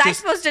 So, how was I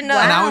supposed to know?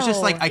 And I was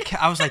just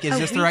I was like, is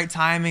this the right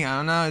timing? I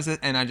don't know. Is it?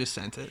 And I just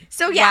sent it.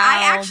 So,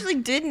 I actually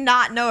did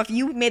not know if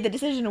you made the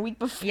decision a week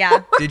before.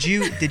 Yeah. Did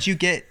you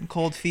get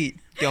cold feet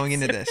going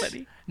into this?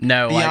 Funny.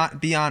 No,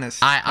 be honest.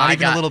 I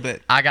got a little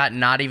bit. I got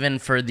not even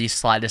for the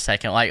slightest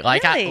second.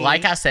 Like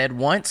I said,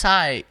 once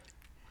I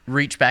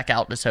reached back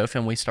out to Soph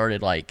and we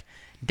started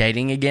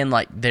dating again,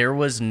 there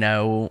was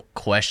no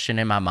question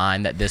in my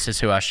mind that this is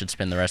who I should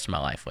spend the rest of my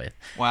life with.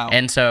 Wow.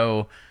 And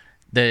so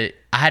I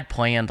had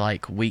planned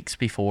weeks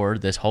before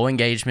this whole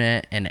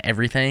engagement and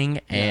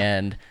everything,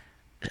 and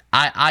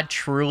I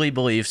truly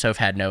believe Soph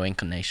had no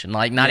inclination,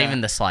 not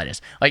even the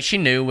slightest. She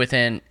knew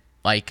within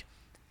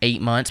 8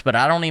 months, but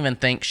I don't even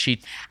think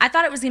I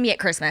thought it was gonna be at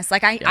Christmas.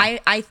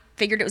 I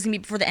figured it was gonna be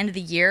before the end of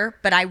the year,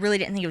 but I really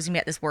didn't think it was gonna be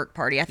at this work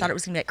party. I thought it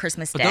was gonna be at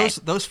Christmas Day.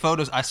 Those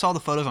photos, I saw the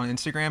photos on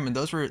Instagram, and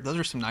those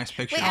were some nice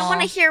pictures. Wait, I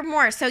want to hear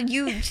more. So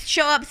you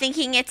show up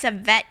thinking it's a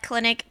vet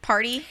clinic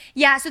party?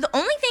 Yeah. So the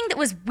only thing that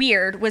was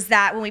weird was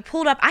that when we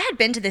pulled up, I had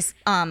been to this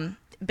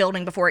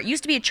building before. It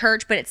used to be a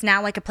church, but it's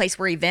now a place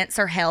where events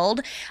are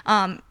held.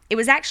 It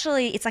was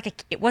actually,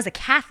 it was a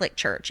Catholic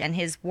church, and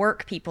his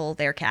work people,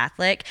 they're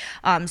Catholic.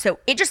 So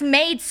it just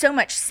made so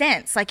much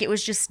sense. It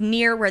was just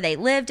near where they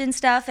lived and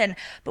stuff.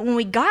 But when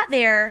we got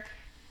there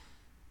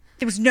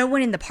was no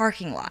one in the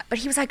parking lot. But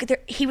he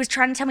was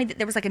trying to tell me that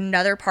there was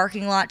another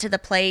parking lot to the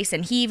place,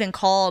 and he even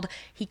called,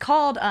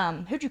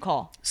 who'd you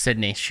call?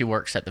 Sydney, she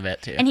works at the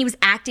vet too. And he was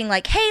acting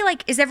hey,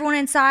 is everyone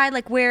inside?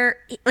 Where,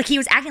 he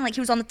was acting like he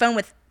was on the phone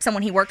with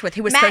someone he worked with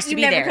who was supposed to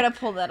be there. Matt, you never could have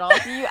pulled that off.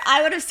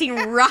 I would have seen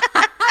right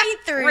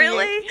through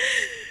Really?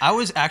 I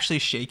was actually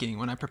shaking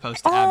when I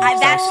proposed to Abby.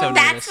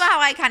 That's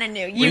how I kind of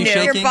knew. You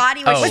knew. Your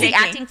body was Was he shaking.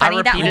 acting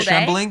funny that whole day?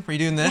 Trembling? Were you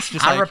doing this?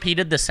 I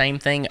repeated the same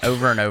thing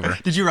over and over.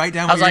 Did you write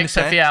down I what was you were like, going to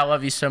say? Sophia, I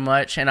love you so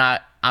much, and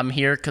I'm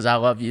here because I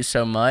love you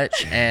so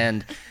much,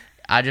 and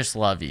I just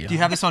love you. Do you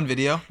have this on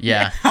video?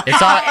 Yeah,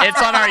 it's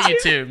on our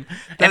YouTube.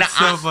 That's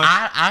and so funny.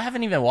 I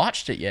haven't even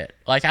watched it yet.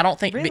 I don't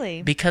think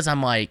Really? Because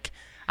I'm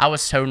I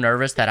was so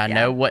nervous that I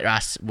know what I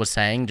was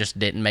saying just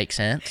didn't make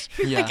sense.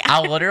 Yeah.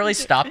 I literally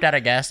stopped at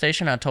a gas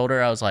station. I told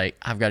her, I was like,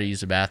 I've got to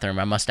use the bathroom.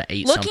 I must have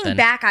ate something. Looking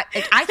back, I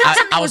thought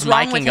something I was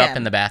wrong with micing him. up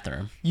in the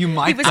bathroom. You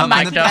mic'd He was up in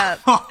mic'd the up.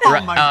 Oh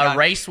my God.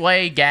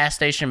 Raceway gas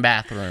station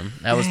bathroom.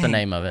 That was the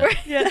name of it.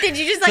 Did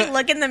you just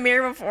look in the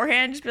mirror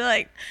beforehand, just be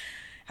like,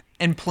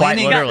 And Quite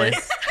literally.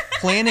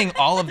 planning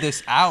all of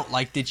this out,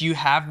 did you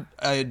have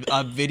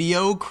a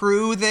video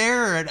crew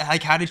there? Or,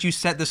 how did you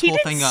set this He whole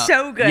did thing up?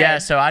 so good. Yeah,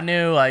 so I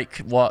knew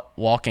what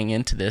walking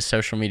into this,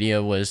 social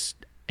media it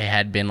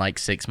had been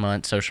 6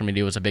 months. Social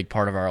media was a big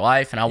part of our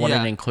life, and I wanted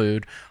to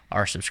include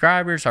our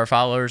subscribers, our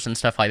followers, and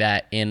stuff like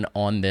that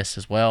on this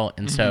as well.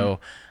 And so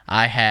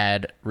I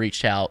had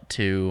reached out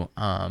to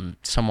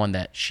someone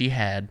that she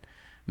had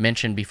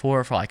mentioned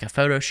before for a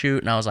photo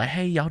shoot, and I was like,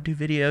 hey, y'all do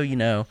video,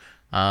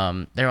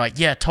 They're like,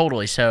 yeah,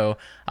 totally. So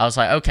I was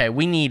like, okay,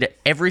 we need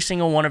every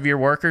single one of your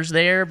workers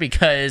there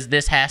because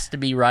this has to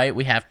be right.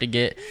 We have to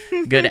get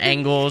good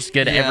angles,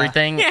 good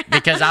everything.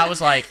 Because I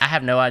was like, I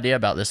have no idea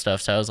about this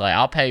stuff. So I was like,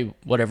 I'll pay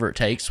whatever it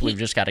takes. We've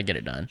just got to get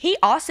it done. He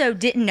also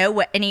didn't know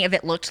what any of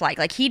it looked like.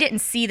 Like, he didn't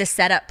see the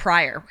setup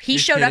prior. He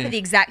showed up at the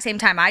exact same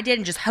time I did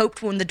and just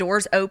hoped when the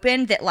doors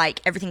opened that,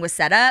 like, everything was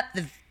set up.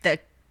 The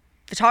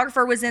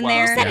photographer was in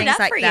there. Set it up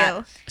like for that.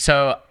 you.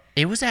 So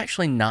it was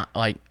actually not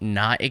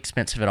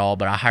expensive at all,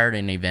 but I hired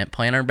an event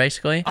planner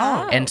basically.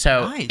 Oh, and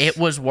so nice. it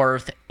was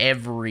worth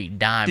every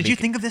dime. Did you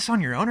think of this on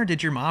your own, or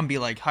did your mom be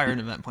like, hire an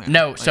event planner?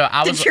 No, Like, so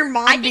I was. Did your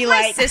mom I be think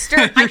like, my sister.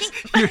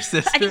 your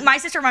sister? I think my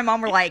sister and my mom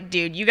were like,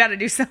 dude, you got to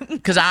do something.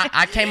 Because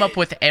I came up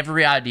with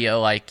every idea,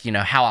 like, you know,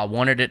 how I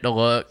wanted it to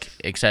look,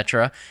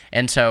 etc.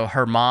 And so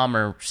her mom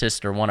or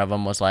sister, one of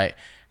them, was like,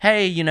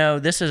 hey, you know,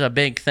 this is a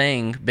big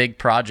thing, big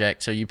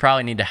project, so you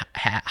probably need to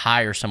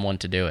hire someone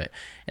to do it.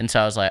 And so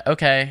I was like,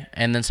 okay.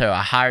 And then so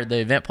I hired the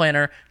event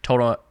planner,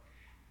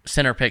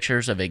 sent her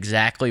pictures of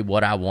exactly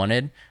what I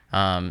wanted,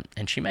 and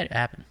she made it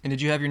happen. And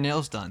did you have your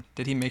nails done?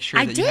 Did he make sure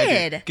I that you had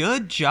your... did.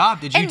 Good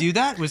job. Did you do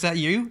that? Was that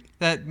you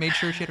that made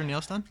sure she had her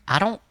nails done? I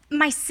don't.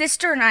 My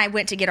sister and I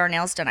went to get our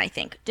nails done, I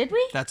think. Did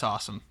we? That's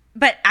awesome.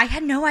 But I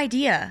had no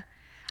idea.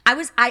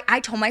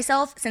 I told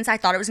myself, since I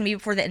thought it was going to be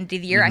before the end of the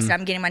year, I said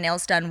I'm getting my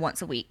nails done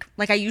once a week.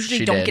 Like, I usually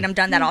She don't did. get them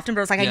done that often,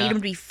 but I was like, I Yeah. need them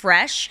to be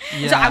fresh.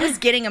 Yeah. So I was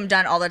getting them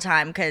done all the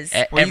time because...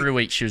 Every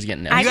week she was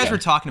getting nails You guys done. were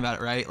talking about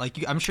it, right?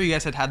 Like, I'm sure you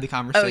guys had the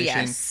conversation.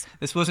 yes.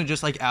 This wasn't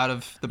just like out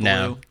of the blue.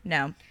 No.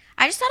 No.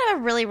 I just thought of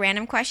a really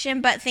random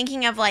question, but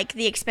thinking of like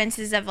the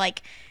expenses of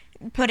like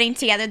putting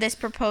together this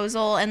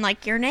proposal and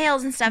like your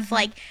nails and stuff,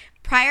 like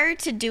prior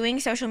to doing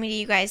social media,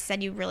 you guys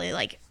said you really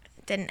like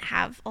didn't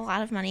have a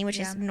lot of money, which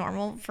is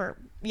normal for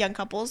young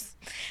couples.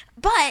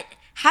 But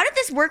how did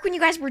this work when you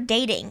guys were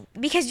dating?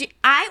 Because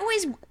I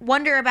always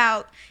wonder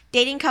about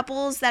dating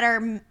couples that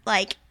are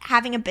like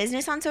having a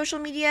business on social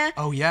media.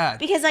 Oh, yeah.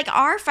 Because like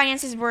our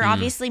finances were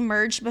obviously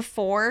merged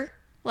before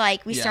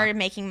like we started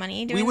making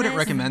money doing We wouldn't this.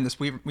 recommend this.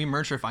 We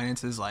merged our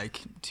finances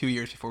like 2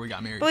 years before we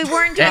got married. But we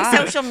weren't doing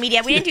social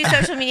media. We didn't do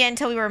social media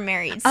until we were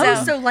married. So.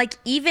 Oh, so like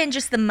even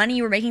just the money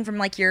you were making from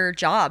like your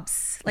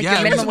jobs, like Yeah,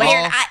 your it was minimum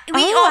all- wage.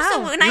 We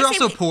also, when You're I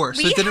say also poor,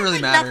 so we it didn't had, really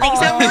like, matter. Nothing,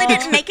 so it really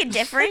didn't make a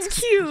difference. That's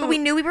cute. But we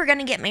knew we were going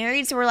to get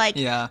married, so we're like,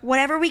 Yeah.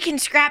 whatever we can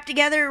scrap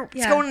together,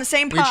 it's going in the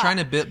same pot. We were trying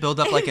to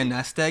build up like a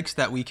nest egg so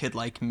that we could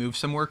like move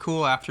somewhere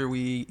cool after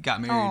we got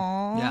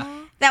married. Yeah.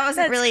 That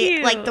wasn't That's really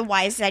cute. like the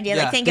wisest idea.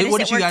 Yeah. Like, thank What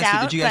goodness did it you worked guys do?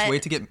 out. Did you guys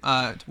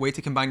but- wait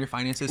to combine your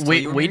finances? till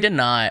you were We married? did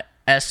not.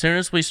 As soon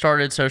as we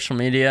started social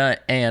media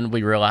and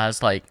we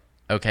realized, like,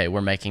 okay,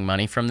 we're making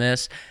money from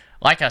this.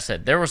 Like I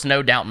said, there was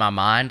no doubt in my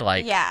mind.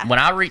 Like, when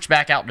I reached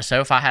back out to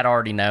Soph, I had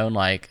already known,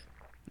 like,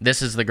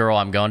 this is the girl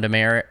I'm going to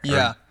marry.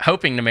 Yeah.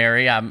 Hoping to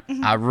marry.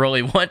 I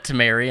really want to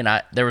marry, and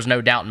there was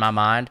no doubt in my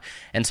mind.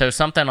 And so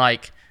something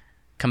like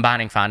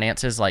combining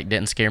finances, like,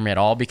 didn't scare me at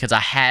all because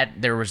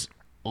there was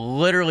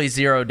literally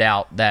zero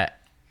doubt that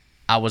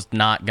I was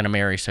not going to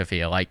marry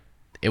Sophia. Like,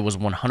 it was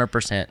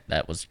 100%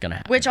 that was going to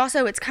happen. Which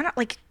also, it's kind of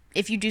like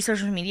if you do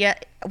social media,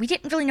 we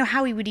didn't really know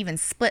how we would even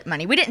split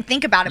money. We didn't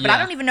think about it, but I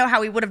Yeah. don't even know how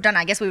we would have done.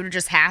 I guess we would have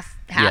just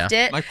halved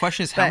it. My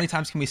question is, how But- many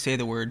times can we say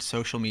the word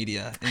social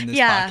media in this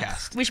Yeah,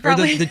 podcast? we should Or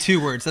probably- the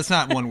 2 words. That's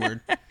not one word.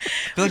 I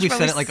feel like we've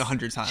said it like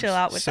 100 times. chill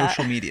out with that.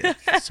 social media.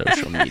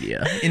 Social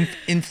media.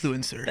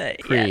 Influencer. But,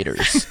 yeah.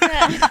 Creators.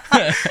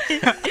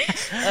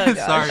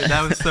 Sorry,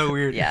 that was so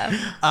weird. Yeah.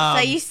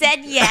 so you said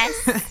yes.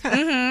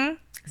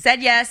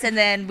 Said yes, and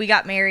then we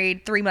got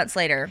married 3 months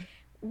later.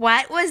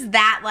 What was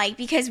that like?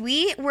 Because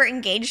we were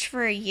engaged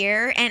for a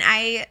year, and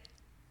I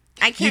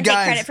You can't guys,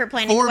 take credit for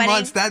planning 4 the wedding.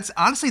 months.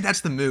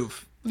 That's the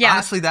move. Yeah.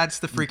 Honestly, that's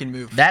the freaking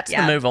move. That's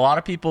Yeah. the move. A lot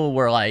of people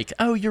were like,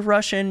 oh, you're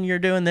rushing, you're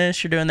doing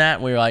this, you're doing that.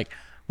 And we were like,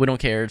 we don't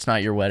care. It's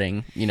not your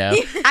wedding, you know?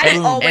 I had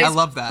Ooh, always I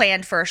love that.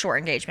 planned for a short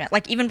engagement.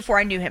 Like, even before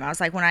I knew him, I was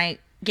like, when I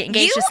get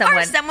engaged You to someone.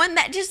 are someone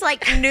that just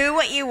like knew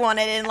what you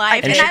wanted in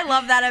life, And and she- I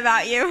love that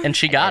about you. And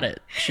she got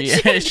it. She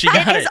it got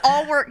has it.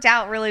 all worked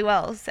out really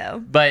well,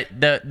 so. But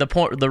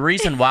the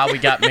reason why we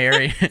got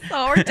married,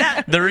 All worked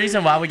out. the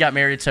reason why we got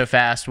married so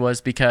fast was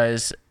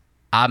because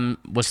I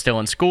was still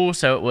in school,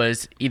 so it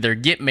was either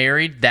get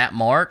married that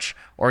March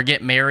or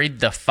get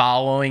married the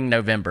following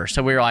November.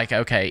 So we were like,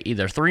 okay,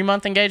 either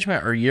 3-month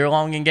engagement or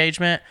year-long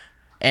engagement,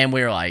 and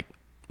we were like,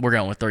 we're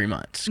going with 3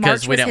 months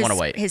because March we was didn't want to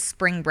his- wait. His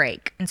spring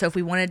break, and so if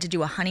we wanted to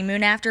do a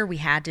honeymoon after, we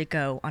had to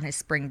go on his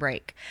spring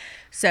break.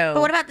 So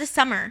But what about the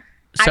summer?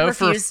 I So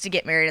for- refused to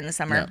get married in the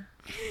summer.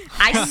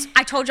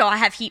 I told y'all I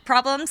have heat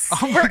problems.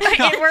 We're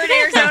in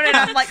Arizona, and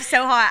I'm like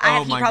so hot. I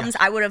have Oh heat my problems.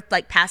 I would have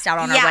like passed out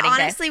on our Yeah, wedding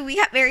honestly, we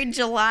got married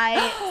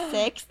July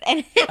 6th, and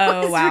it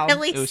Oh, was wow.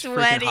 really It was freaking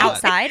sweaty. hot. day.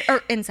 Outside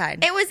or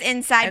inside? It was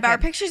inside, but Okay. our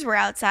pictures were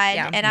outside,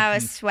 Yeah. and I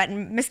was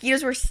sweating.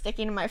 Mosquitoes were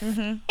sticking to my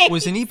face.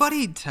 Was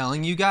anybody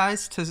telling you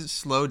guys to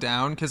slow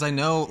down? Because I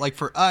know, like,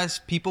 for us,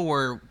 people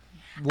were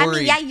I worried.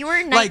 mean, yeah, you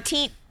were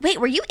 19. Wait,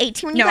 were you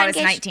 18 when you No, got I was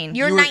engaged? 19.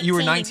 You were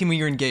 19. when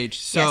you were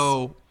engaged.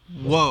 So,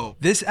 whoa.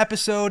 This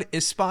episode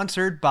is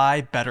sponsored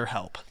by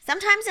BetterHelp.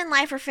 Sometimes in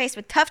life we're faced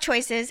with tough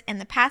choices and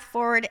the path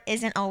forward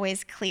isn't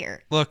always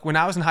clear. Look, when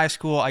I was in high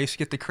school, I used to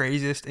get the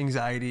craziest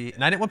anxiety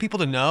and I didn't want people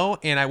to know.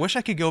 And I wish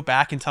I could go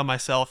back and tell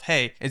myself,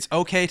 hey, it's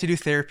okay to do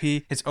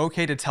therapy. It's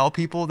okay to tell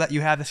people that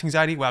you have this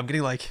anxiety. Wow, I'm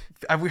getting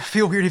I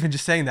feel weird even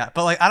just saying that.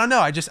 But I don't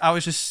know. I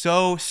was just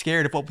so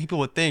scared of what people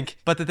would think.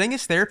 But the thing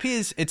is, therapy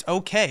it's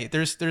okay.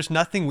 There's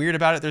nothing weird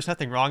about it. There's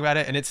nothing wrong about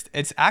it. And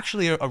it's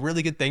actually a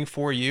really good thing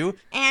for you.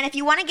 And if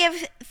you want to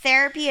give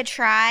therapy a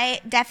try,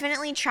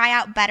 definitely try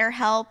out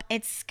BetterHelp.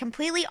 It's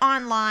completely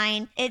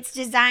online. It's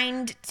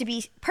designed to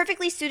be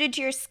perfectly suited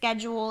to your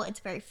schedule. It's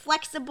very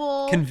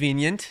flexible.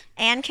 Convenient.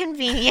 And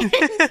convenient.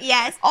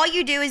 Yes. All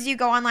you do is you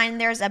go online,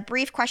 there's a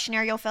brief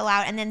questionnaire you'll fill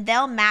out, and then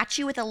they'll match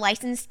you with a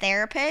licensed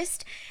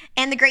therapist.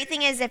 And the great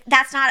thing is, if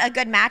that's not a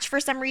good match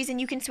for some reason,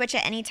 you can switch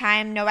at any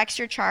time, no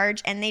extra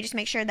charge, and they just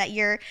make sure that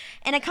you're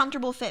in a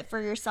comfortable fit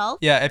for yourself.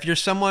 Yeah, if you're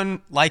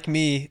someone like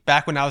me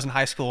back when I was in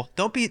high school,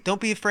 don't be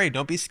afraid,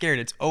 don't be scared.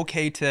 It's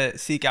okay to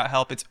seek out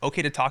help. It's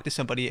okay to talk to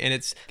somebody, and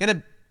it's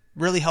gonna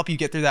really help you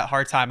get through that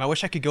hard time. I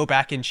wish I could go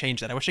back and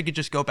change that. I wish I could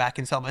just go back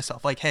and tell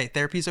myself, hey,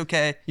 therapy's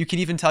okay. You can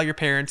even tell your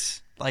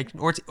parents,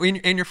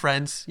 and your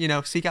friends,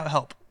 seek out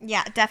help.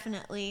 Yeah,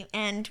 definitely.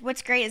 And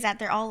what's great is that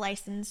they're all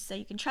licensed, so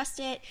you can trust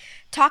it,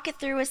 talk it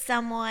through with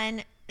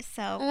someone.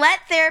 So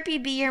let therapy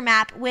be your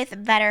map with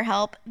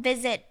BetterHelp.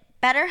 Visit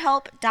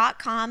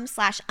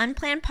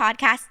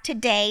BetterHelp.com/unplannedpodcast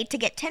today to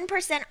get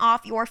 10%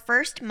 off your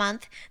first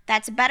month.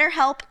 That's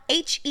BetterHelp,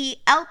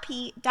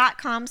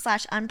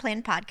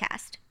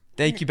 HELP.com/unplannedpodcast.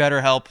 Thank you,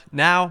 BetterHelp.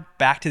 Now,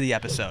 back to the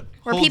episode.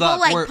 Where people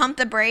pump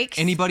the brakes.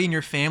 Anybody in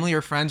your family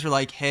or friends are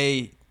like,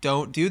 hey,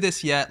 don't do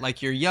this yet.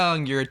 You're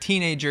young, you're a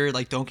teenager,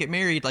 don't get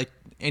married.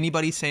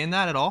 Anybody saying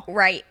that at all?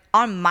 Right.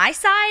 On my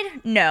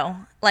side,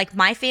 no.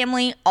 My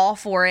family, all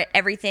for it,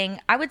 everything.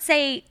 I would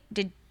say,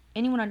 did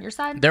anyone on your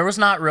side? There was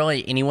not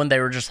really anyone. They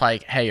were just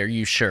like, hey, are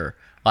you sure?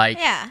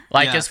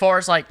 As far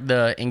as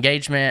the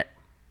engagement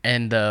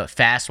and the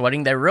fast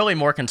wedding, they're really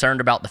more concerned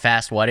about the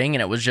fast wedding.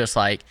 And it was just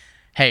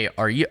hey,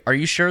 are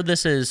you sure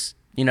this is,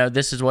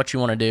 this is what you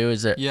want to do?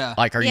 Is it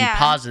are you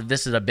positive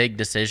this is a big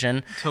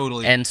decision?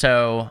 Totally. And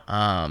so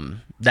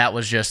that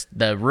was just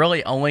the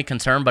really only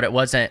concern, but it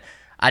wasn't,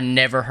 I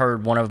never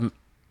heard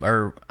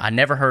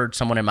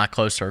someone in my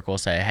close circle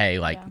say, hey,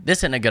 this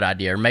isn't a good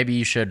idea, or maybe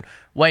you should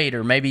wait,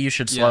 or maybe you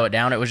should slow it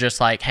down. It was just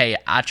hey,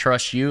 I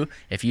trust you.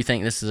 If you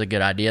think this is a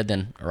good idea,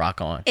 then rock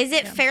on. Is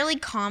it fairly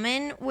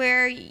common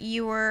where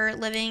you were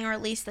living, or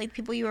at least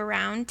people you were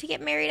around, to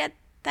get married at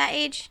that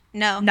age?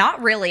 No.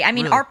 Not really. I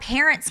mean, our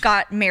parents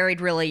got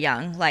married really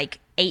young,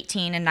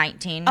 18 and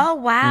 19. Oh,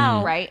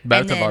 wow. Right?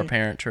 Both of our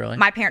parents, really.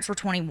 My parents were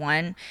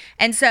 21.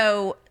 And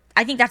so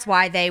I think that's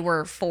why they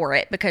were for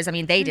it, because,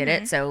 they did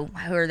it. So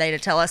who are they to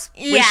tell us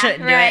we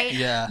shouldn't do it?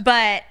 Yeah.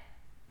 But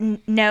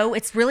no,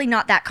 it's really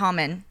not that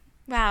common.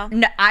 Wow.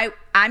 No,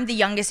 I'm the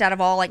youngest out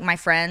of all my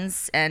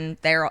friends, and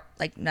they're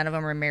none of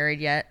them are married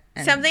yet.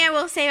 And something I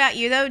will say about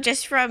you, though,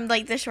 just from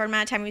the short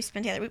amount of time we've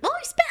spent together, we've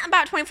spent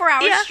about 24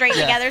 hours straight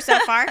together so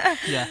far.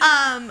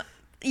 Yeah.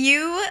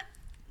 You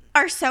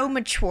are so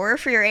mature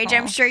for your age. Aww.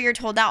 I'm sure you're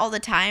told that all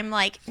the time.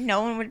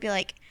 No one would be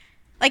like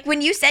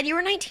when you said you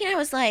were 19, I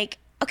was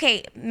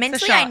okay,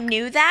 mentally I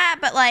knew that,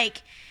 but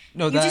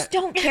no, you just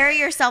don't carry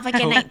yourself like a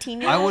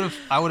 19-year-old.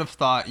 I would have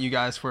thought you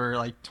guys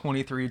were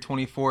 23,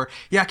 24.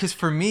 Yeah, because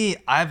for me,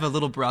 I have a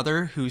little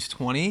brother who's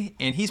 20,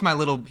 and he's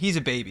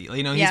a baby.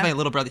 He's my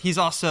little brother. He's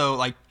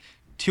also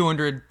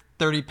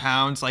 230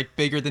 pounds, like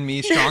bigger than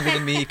me, stronger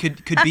than me,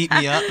 could beat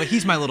me up. But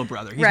he's my little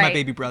brother. He's my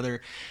baby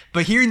brother.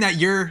 But hearing that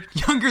you're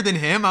younger than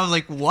him, I was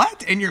like,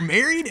 what? And you're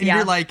married? And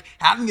you're like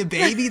having a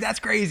baby? That's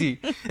crazy.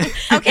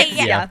 Okay,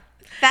 yeah.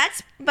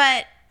 That's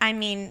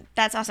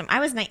awesome. I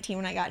was 19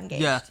 when I got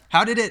engaged. Yeah.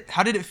 How did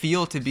it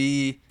feel to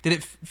be, did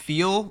it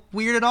feel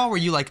weird at all? Were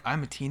you like,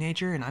 I'm a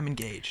teenager and I'm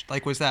engaged?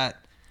 Was that?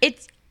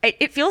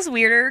 It feels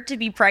weirder to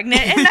be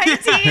pregnant at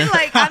 19.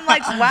 I'm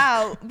like,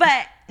 wow.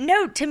 But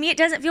no, to me, it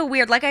doesn't feel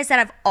weird. Like I said,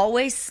 I've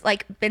always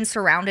been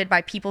surrounded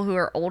by people who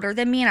are older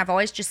than me, and I've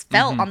always just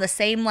felt on the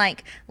same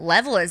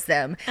level as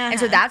them. And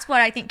so that's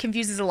what I think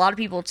confuses a lot of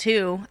people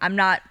too. I'm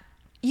not.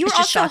 You were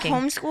also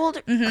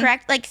homeschooled,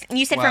 correct?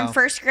 You said from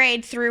first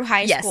grade through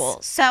high school.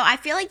 So I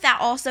feel like that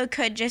also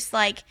could just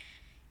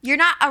you're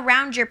not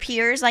around your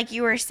peers like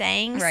you were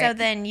saying. Right. So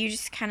then you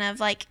just kind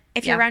of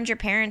if you're around your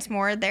parents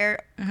more,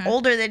 they're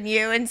older than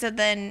you. And so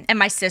then. And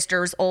my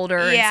sister's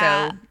older.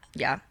 Yeah. And so,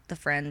 yeah, the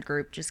friend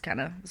group just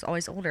kind of was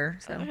always older.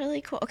 So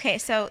really cool. Okay.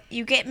 So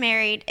you get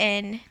married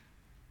in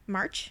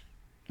March.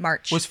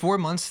 Was 4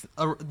 months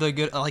a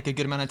good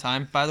amount of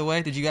time, by the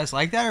way? Did you guys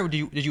like that, or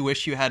did you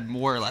wish you had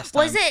more or less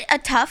time? Was it a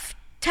tough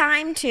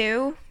time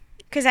too?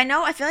 Because I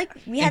feel like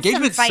we had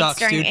engagement some fights sucks,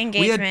 during dude.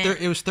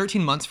 engagement. It was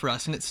 13 months for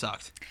us, and it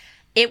sucked.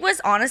 It was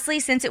honestly,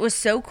 since it was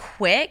so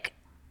quick,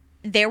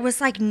 there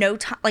was no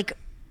time.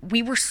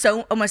 we were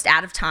so almost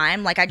out of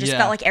time. Like I just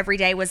felt like every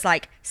day was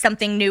like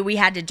something new we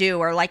had to do,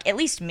 or like at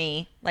least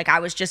me, like I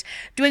was just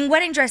doing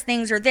wedding dress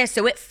things or this.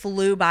 So it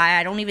flew by.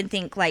 I don't even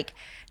think like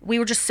we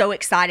were just so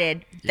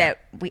excited that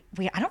we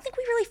I don't think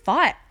we really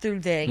fought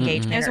through the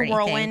engagement. It was or a anything.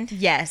 whirlwind.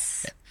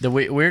 Yes.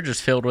 We were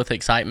just filled with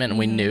excitement, and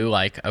we knew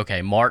like,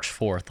 okay, March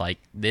 4th, like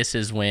this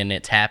is when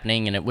it's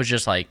happening, and it was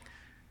just like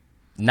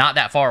not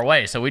that far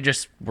away. So we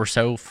just were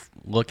so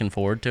looking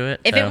forward to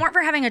it. If it weren't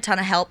for having a ton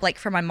of help, like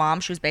for my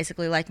mom, she was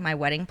basically like my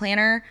wedding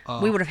planner.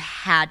 We would have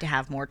had to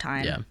have more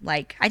time. Yeah.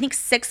 Like I think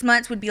 6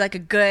 months would be like a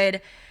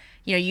good,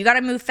 you got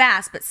to move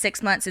fast, but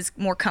 6 months is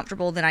more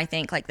comfortable than I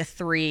think like the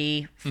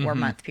 3-4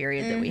 month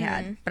period that we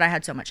had. But I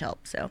had so much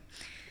help. So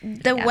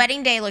the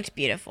wedding day looked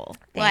beautiful.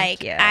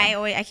 Thank you.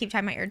 I keep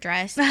talking about your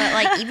dress, but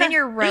like even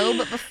your robe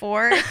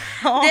before the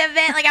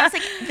event, like I was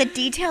like the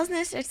details in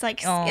this, it's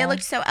like it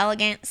looked so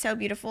elegant, so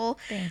beautiful.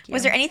 Thank you.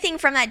 Was there anything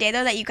from that day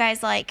though that you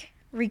guys like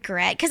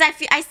regret? Because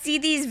I see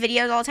these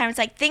videos all the time. It's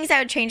like things I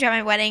would change about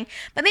my wedding,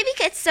 but maybe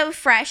it's so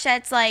fresh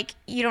that it's like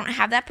you don't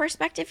have that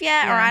perspective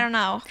yet, or I don't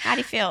know. How do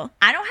you feel?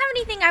 I don't have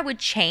anything I would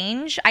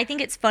change. I think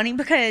it's funny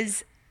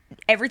because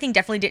everything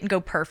definitely didn't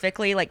go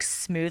perfectly, like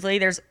smoothly.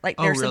 There's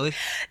really?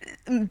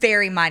 some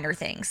very minor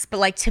things, but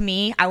like to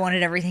me, I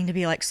wanted everything to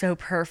be like so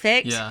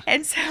perfect. Yeah.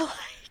 And so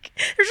like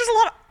there's just a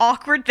lot of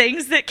awkward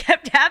things that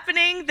kept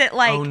happening that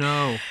like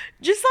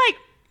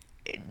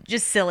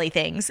just silly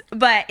things.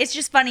 But it's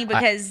just funny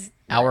because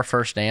our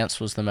first dance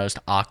was the most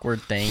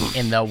awkward thing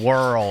in the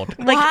world.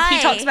 like Why?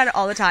 he talks about it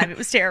all the time. It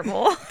was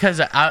terrible.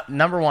 Because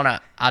number one,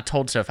 I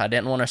told Soph I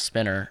didn't want to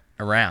spin her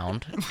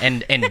around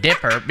and dip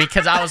her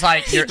because I was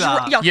like, He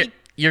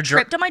you're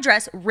tripped on my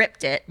dress,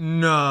 ripped it.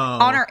 No.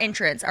 On our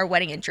entrance, our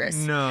wedding entrance.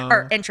 No.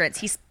 Our entrance.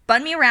 He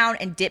spun me around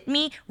and dipped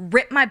me,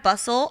 ripped my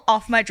bustle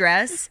off my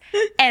dress.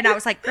 And I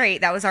was like,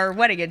 great, that was our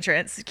wedding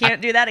entrance.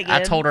 Can't do that again.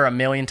 I told her a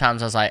million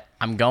times, I was like,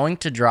 I'm going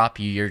to drop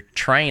you. Your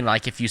train,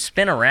 like if you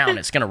spin around,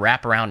 it's going to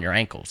wrap around your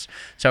ankles.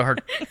 So her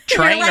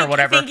train You're like or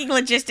whatever. thinking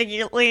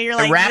logistically, you're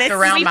like wrapped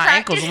around my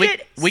ankles.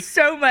 We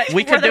so much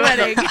we before could the do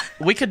wedding.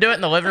 we could do it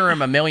in the living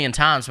room a million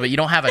times, but you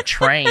don't have a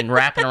train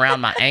wrapping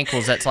around my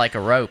ankles that's like a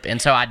rope.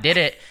 And so I did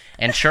it,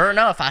 and sure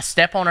enough, I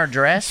step on her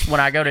dress when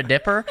I go to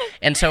dip her,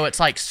 and so it's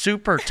like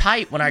super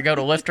tight when I go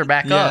to lift her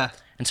back up.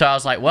 And so I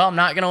was like, well, I'm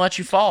not going to let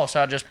you fall. So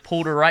I just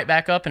pulled her right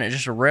back up, and it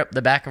just ripped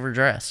the back of her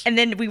dress. And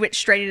then we went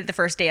straight into the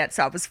first dance,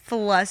 so I was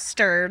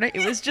flustered.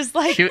 It was just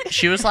like...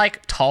 She was like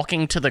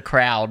talking to the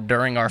crowd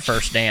during our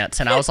first dance,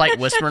 and I was like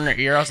whispering in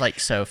her ear. I was like,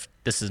 Soph,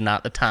 this is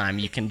not the time.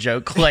 You can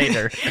joke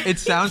later. It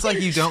sounds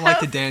like you don't like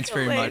to dance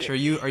very much. Are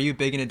you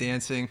big into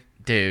dancing?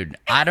 Dude,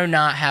 I do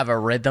not have a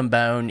rhythm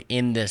bone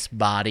in this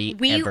body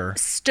ever. We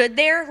stood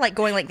there like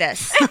going like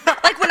this.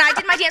 Like when I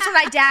did my dance with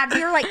my dad,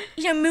 we were like,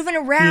 moving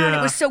around. Yeah.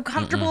 It was so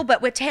comfortable.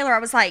 But with Taylor, I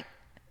was like,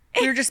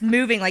 we were just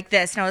moving like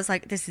this. And I was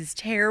like, this is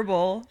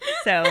terrible.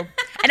 So,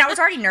 and I was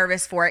already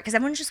nervous for it because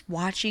everyone's just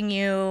watching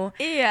you.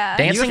 Yeah. You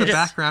Dancing have a just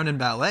background in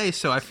ballet,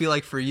 so I feel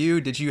like for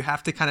you, did you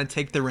have to kind of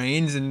take the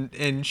reins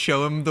and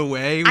show him the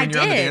way when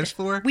you're on the dance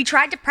floor? We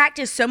tried to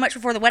practice so much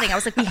before the wedding. I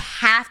was like, we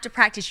have to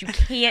practice. You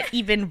can't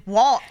even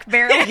walk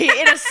barely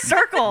in a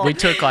circle. we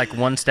took like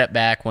one step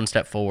back, one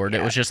step forward.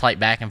 It was just like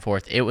back and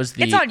forth. It was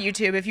It's on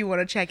YouTube if you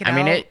want to check it out.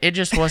 I mean, it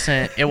just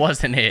wasn't. It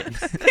wasn't it.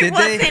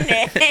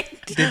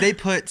 Did they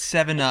put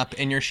 7-Up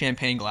in your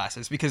champagne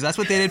glasses? Because that's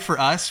what they did for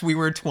us. We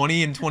were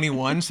 20 and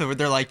 21, so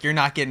they're like, you're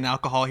not getting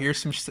alcohol. Here's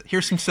some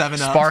 7-Up.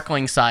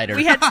 Sparkling cider.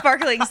 We had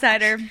sparkling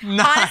cider.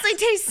 Honestly,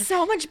 tastes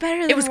so much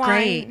better than It was wine.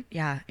 great.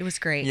 Yeah, it was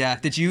great. Yeah.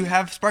 Did you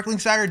have sparkling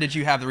cider or did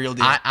you have the real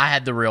deal? I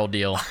had the real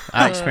deal.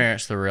 I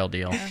experienced the real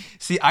deal.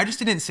 See, I just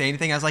didn't say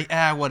anything. I was like,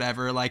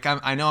 whatever. Like, I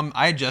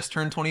had just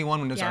turned 21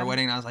 when it was our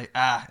wedding, and I was like,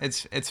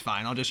 it's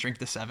fine. I'll just drink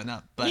the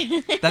 7-Up. But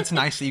that's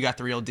nice that you got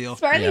the real deal.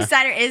 Sparkling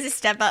cider is a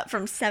step up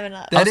from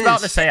 7-Up. I was about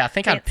is. to say, I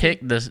think I'd pick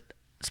the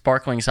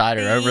sparkling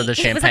cider over the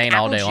champagne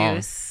all day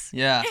long.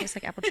 Yeah. It tastes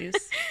like apple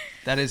juice.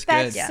 That is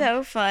good. That's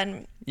so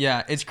fun.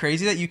 Yeah, it's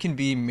crazy that you can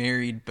be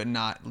married but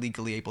not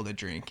legally able to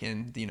drink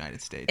in the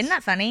United States. Isn't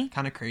that funny?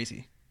 Kind of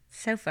crazy.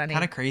 So funny.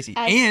 Kind of crazy.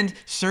 And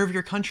serve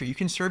your country. You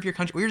can serve your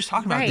country. We were just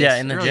talking about this Yeah,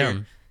 in the earlier.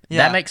 gym. Yeah.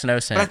 That makes no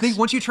sense. But I think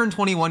once you turn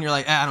 21, you're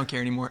like, I don't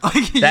care anymore.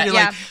 Like, you're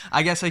like,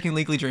 I guess I can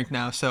legally drink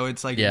now, so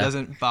it's like, it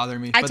doesn't bother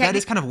me. But that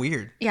is kind of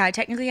weird. Yeah, I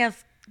technically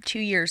have 2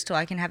 years till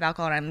I can have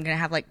alcohol, and I'm going to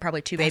have like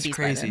probably 2 babies by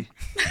Crazy.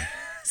 then.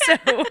 So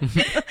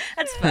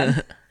that's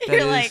fun.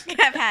 You're like,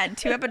 I've had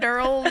 2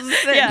 epidurals.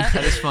 Yeah.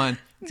 That is fun.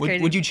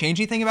 crazy. Would you change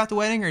anything about the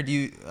wedding, or do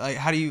you like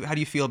how do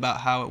you feel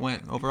about how it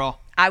went overall?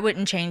 I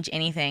wouldn't change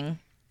anything.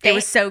 It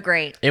was so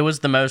great. It was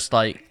the most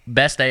like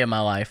Best day of my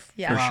life,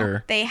 Yeah. for Wow.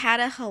 sure. They had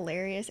a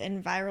hilarious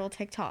and viral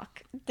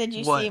TikTok. Did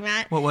you What? see,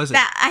 Matt? What was it?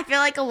 That I feel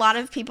like a lot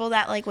of people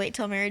that like wait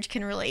till marriage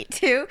can relate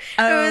to. It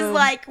Oh. was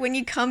like when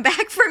you come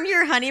back from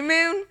your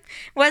honeymoon.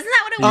 Wasn't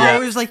that what it Oh,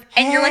 was? it was like,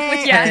 And you're like with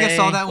I think I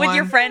saw that with one.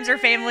 your friends or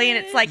family, and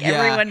it's like Yeah.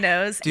 everyone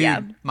knows. Dude, Yeah.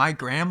 my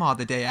grandma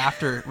the day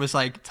after was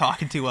like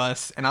talking to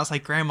us, and I was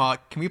like, Grandma,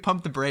 can we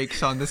pump the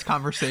brakes on this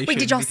conversation? Wait,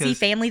 did y'all see Because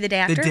family the day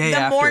after? The day The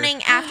after.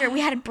 morning after we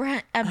had a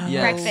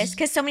Yes. breakfast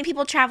because so many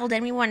people traveled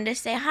in. We wanted to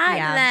say hi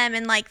Yeah. to them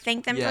and like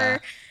thank them Yeah.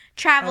 for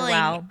traveling.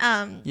 Oh,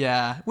 wow.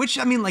 Yeah, which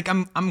I mean, like,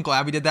 I'm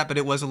glad we did that, but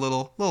it was a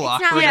little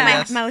awkward. not I my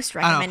guess. most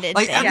I don't know. recommended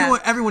Like thing.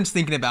 everyone's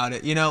thinking about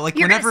it, you know. Like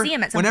You're gonna whenever see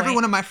 'em at some whenever point.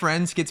 one of my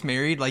friends gets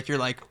married, like you're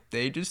like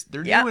they're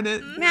Yeah. doing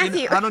it.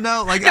 Matthew. I don't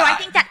know. Like No, I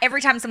think that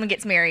every time someone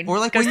gets married, Or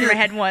like goes when through you're my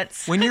head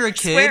once. when you're a I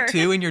kid swear.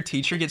 too, and your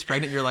teacher gets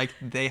pregnant, you're like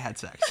they had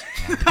sex.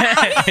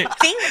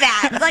 Think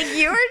that like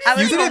you were I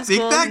just You was didn't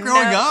think homeschooled, that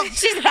growing no. up?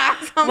 she's back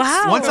from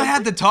Wow. Once I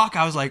had the talk,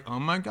 I was like, oh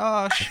my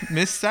gosh,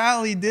 Miss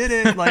Sally did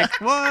it.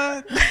 Like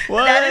what?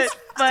 What? That is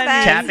funny. That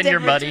is Tapping your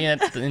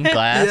different. buddy in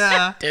class.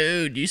 Yeah.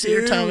 Dude, you see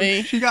her Dude,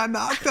 tummy? She got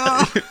knocked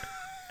off.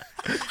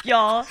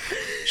 Y'all,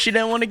 She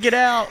didn't want to get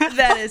out.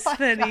 that is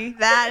funny.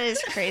 That is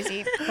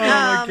crazy. Oh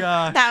my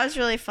gosh. That was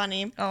really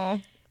funny. Oh,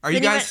 Are you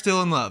Did you guys want-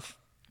 still in love?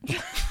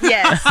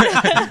 yes.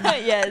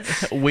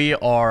 Yes. We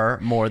are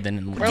more than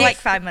in We're love. like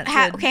 5 months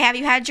in. Okay, have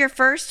you had your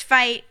first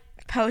fight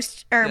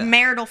post or Yeah.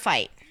 marital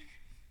fight?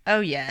 Oh,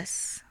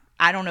 yes.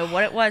 I don't know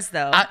what it was,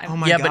 though. Oh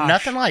my yeah, gosh. but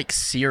nothing like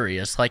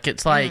serious. Like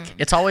it's like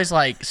it's always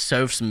like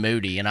Soph's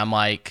moody, and I'm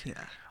like,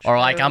 or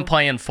like I'm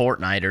playing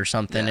Fortnite or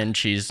something, Yeah. and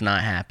she's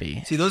not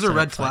happy. See, those are So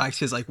red it's like, flags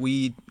because like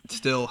we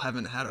still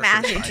haven't had our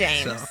Matthew first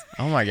fight. James. So.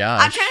 oh my I'm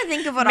gosh. trying to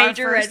think of what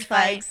Major our red first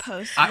fight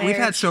flags. post. We've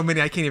had so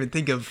many. I can't even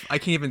think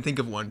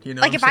of one. You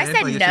know, like, what if I'm I saying?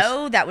 said Like, it's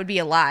no, that would be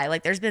a lie.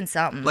 Like, there's been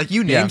something. like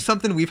you named Yeah.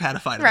 something, we've had a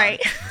fight. right.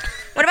 About it.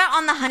 What about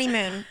on the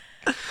honeymoon?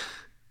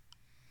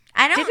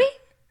 I don't. Did we?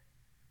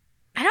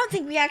 I don't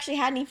think we actually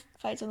had any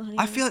fights on the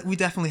honeymoon. I feel like we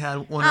definitely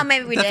had one. Oh,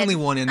 maybe we did. definitely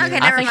one in there. Okay, I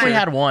never think we mind.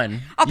 had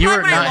one. Oh, You probably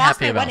were when I not lost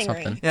happy my about wedding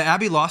something. ring. Yeah,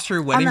 Abby lost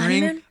her wedding the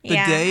ring honeymoon? the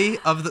Yeah. day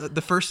of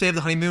the first day of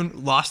the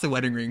honeymoon. Lost the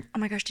wedding ring. Oh,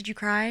 my gosh. Did you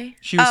cry?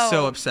 She was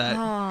so Oh. upset.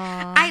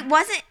 I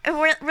wasn't.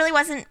 It really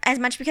wasn't as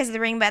much because of the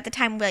ring, but at the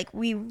time, like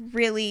we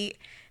really.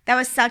 That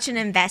was such an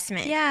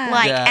investment. Yeah.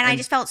 Like, Yeah, and I and-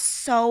 just felt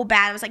so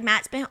bad. I was like,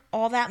 Matt spent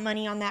all that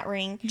money on that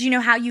ring. Do you know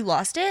how you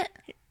lost it?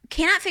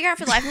 Cannot figure out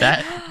for the life of me.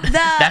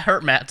 That that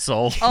hurt Matt's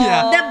soul.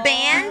 Yeah. The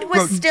band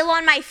was Bro, still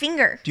on my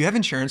finger. Do you have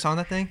insurance on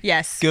that thing?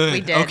 Yes. Good.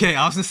 We did. Okay,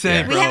 I was gonna say,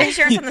 Yeah. We bro. have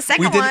insurance on the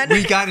second we did, one.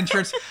 We got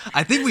insurance.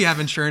 I think we have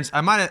insurance. I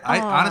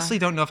honestly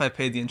don't know if I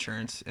paid the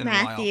insurance in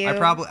Matthew. a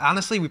while.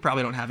 We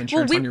probably don't have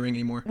insurance we- on your ring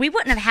anymore. We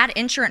wouldn't have had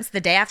insurance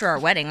the day after our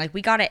wedding. Like,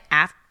 we got it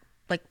after,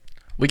 like,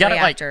 We got way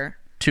it like after.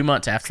 2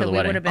 months after So the we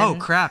wedding. would've been- Oh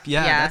crap!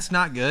 Yeah, Yeah. that's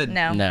not good.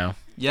 No. No.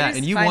 Yeah, It is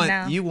and you fine want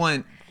now.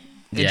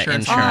 Yeah,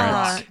 insurance.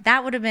 insurance.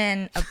 That would have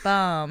been a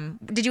bum.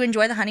 Did you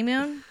enjoy the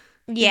honeymoon?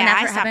 Yeah, after I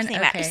it stopped happened?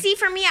 thinking about it. Okay. See,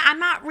 for me, I'm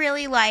not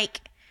really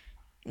like,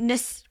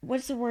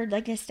 what's the word?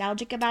 Like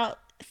nostalgic about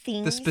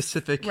things. The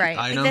specific Right.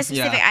 Like item. the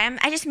specific yeah. item.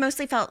 I just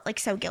mostly felt like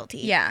so guilty.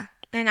 Yeah.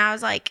 And I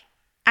was like,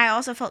 I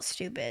also felt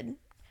stupid.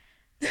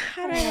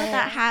 How did I let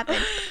that happen?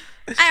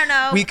 I don't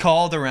know. We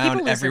called around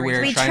People lose their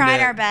everywhere reasons. We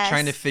tried our best.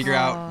 trying to figure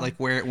out like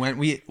where it went.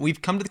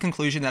 We've come to the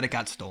conclusion that it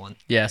got stolen.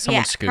 Yeah, someone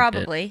Yeah, scooped it.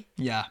 Probably.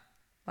 Yeah.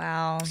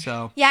 Wow.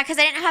 So Yeah, because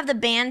I didn't have the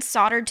band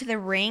soldered to the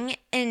ring,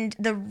 and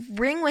the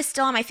ring was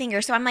still on my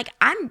finger. So I'm like,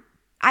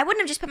 I wouldn't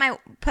have just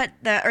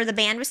the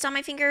band was still on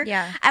my finger.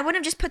 Yeah. I wouldn't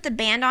have just put the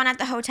band on at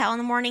the hotel in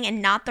the morning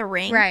and not the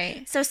ring.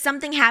 Right. So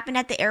something happened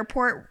at the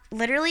airport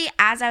literally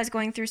as I was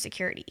going through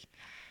security.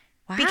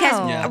 Wow.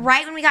 Because Yeah.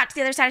 right when we got to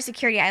the other side of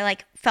security, I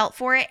like felt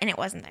for it and it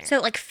wasn't there. So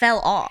it, like, fell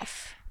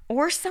off.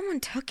 Or someone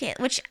took it,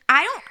 which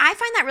I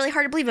find that really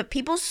hard to believe, but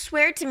people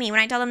swear to me when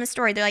I tell them the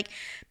story. They're like,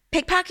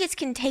 pickpockets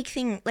can take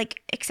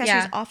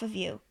accessories Yeah. off of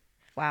you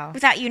Wow.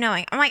 without you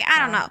knowing. I'm like, I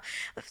don't know.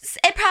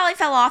 It probably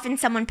fell off and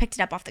someone picked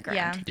it up off the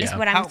ground. Yeah. Is Yeah.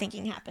 what I'm How-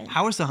 thinking happened.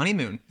 how was the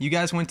honeymoon? You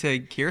guys went to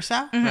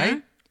Curacao,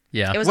 right?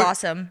 Yeah. It was Where-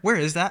 awesome. Where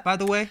is that, by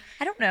the way?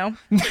 I don't know.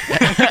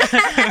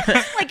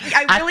 Like,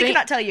 I really think-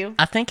 cannot tell you.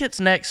 I think it's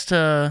next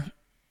to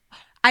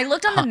I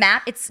looked on the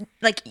map. It's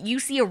like you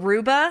see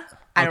Aruba.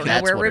 I don't Okay. know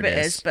That's where what Aruba it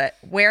is, is. but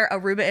where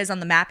Aruba is on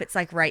the map, it's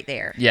like right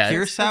there. yeah. it's-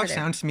 Curacao over there.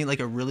 sounds to me like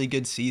a really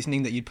good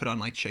seasoning that you'd put on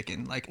like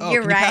chicken. Like, oh,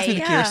 You're can you pass me right.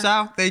 the Yeah.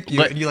 Curacao? Thank you.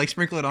 But- And you like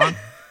sprinkle it on.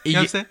 You know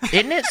what I'm saying?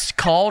 Isn't it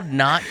called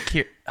not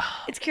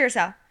It's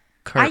Curacao.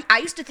 Cur- I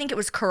used to think it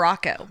was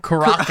Caraco.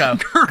 Caraco?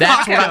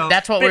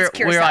 That's what But it's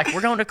we're Curacao. like. We're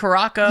going to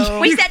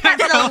Caraco. We said that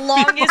for the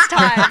longest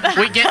time.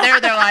 We get there,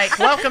 they're like,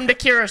 "Welcome to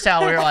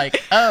Curacao." We're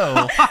like,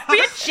 "Oh, We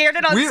had shared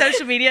it on We're-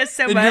 social media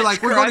so And much. you're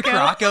like, we're going to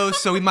Caraco. Caraco,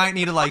 so we might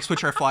need to like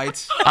switch our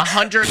flights.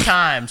 100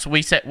 times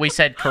we said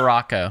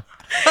Caraco."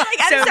 Like,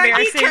 I'm So sorry,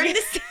 embarrassing. turn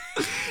this.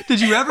 Did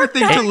you ever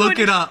think to look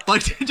it up?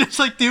 Like, just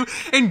like do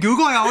in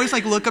Google, I always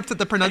like look up to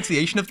the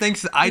pronunciation of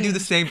things. I do the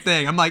same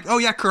thing. I'm like, oh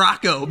yeah,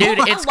 Caraco. Dude,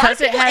 A it's lot of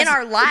because it people has. in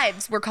our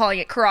lives were calling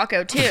it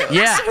Caraco too.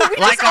 Yeah, So we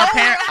like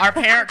just our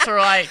parents are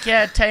like,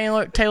 "Yeah,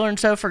 Taylor and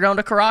Soph are going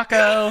to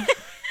Caraco."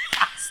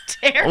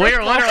 hysterical. We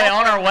were literally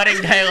on our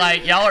wedding day,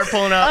 like, y'all are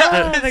pulling up.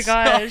 Oh my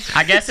gosh.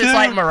 I guess it's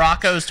like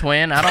Morocco's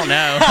twin. I don't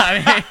know.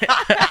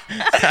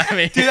 I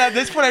mean, Dude, at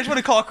this point, I just want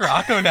to call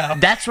Croco now.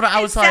 that's what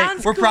I was like.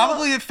 sounds We're cool.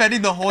 probably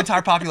offending the whole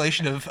entire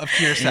population of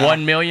Curacao.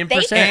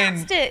 1,000,000%.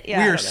 announced it. Yeah,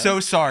 we I are don't know. so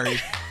sorry.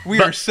 We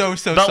are so But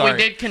sorry. we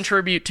did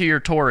contribute to your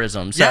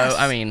tourism. So, Yes.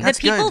 I mean, The That's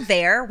people good.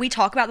 there, we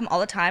talk about them all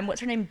the time.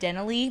 What's her name?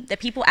 Denali. The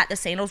people at the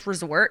Sandals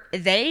Resort,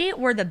 they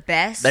were the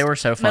best. They were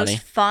so funny.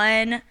 Most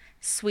fun,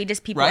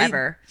 sweetest people Right?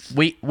 ever.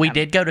 we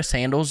did go to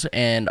Sandals,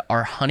 and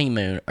our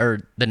honeymoon, or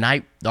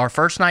our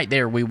first night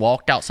there, we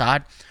walked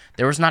outside.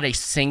 There was not a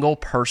single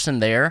person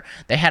there.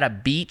 They had a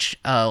beach,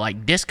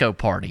 like, disco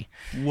party.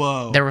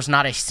 Whoa. There was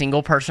not a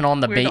single person on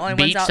the, We were the only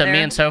ones beach. out So me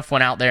there. and Soph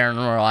went out there and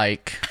were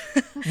like,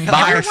 by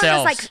Everyone ourselves.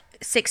 was like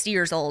 60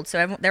 years old,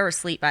 so they were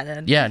asleep by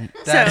then. yeah.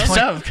 That-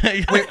 So,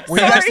 Wait, were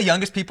you guys the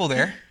youngest people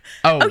there?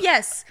 Oh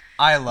yes.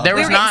 I love there that.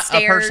 was were not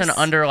getting a person stairs.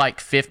 under like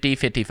 50,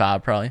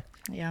 55 probably.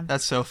 Yeah.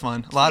 That's so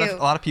fun. A Cute.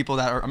 lot of people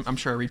that are, I'm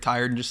sure, are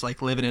retired and just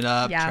like living it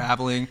up, Yeah.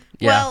 traveling.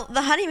 Yeah. Well,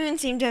 the honeymoon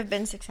seemed to have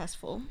been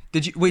successful.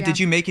 Did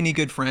you make any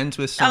good friends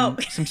with some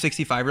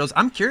 65-year-olds?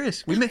 I'm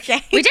curious. We made.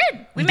 Okay. We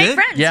did. We You made did?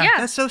 friends. Yeah. Yeah.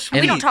 That's so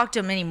sweet. We don't talk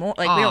to them anymore.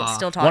 Like we don't Aw.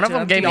 still talk One to of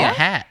them them. gave Do me a y'all?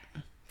 hat.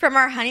 From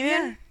our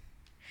honeymoon?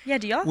 Yeah,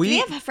 do y'all? we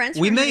have friends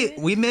we from made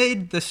honeymoon? we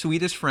made the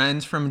sweetest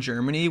friends from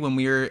Germany when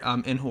we were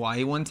in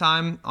Hawaii one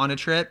time on a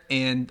trip,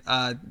 and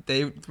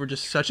they were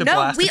just such a No,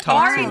 blast we to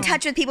talk are to. in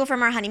touch with people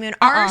from our honeymoon.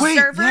 Our Wait,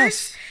 servers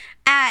yes.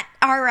 at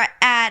On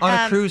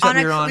a cruise that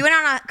we were on. We went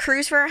on a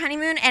cruise for our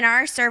honeymoon, and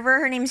our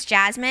server, her name's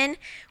Jasmine.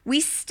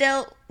 We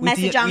still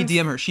message on. We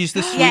DM her. She's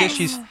the Yes.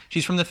 sweetest.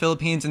 She's from the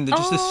Philippines and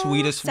just the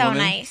sweetest so woman.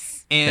 nice.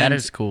 And That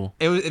is cool.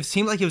 It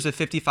seemed like it was a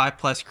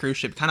 55+ cruise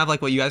ship, kind of like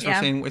what you guys were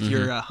Yeah. saying with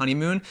your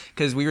honeymoon,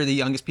 because we were the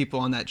youngest people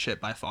on that ship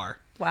by far.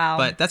 Wow.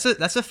 But that's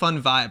a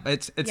fun vibe.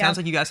 It Yeah. sounds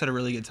like you guys had a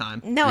really good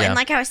time. No, Yeah. and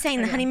like I was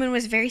saying, the honeymoon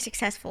was very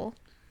successful.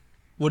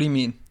 What do you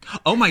mean?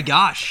 Oh my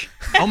gosh.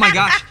 Oh my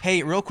gosh.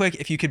 Hey, real quick,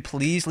 if you could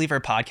please leave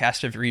our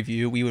podcast a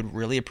review, we would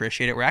really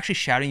appreciate it. We're actually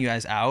shouting you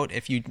guys out.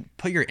 If you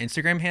put your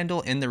Instagram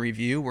handle in the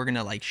review, we're going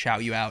to like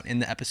shout you out in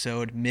the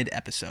episode,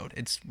 mid-episode.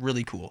 It's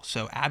really cool.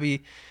 So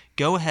Abby,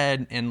 go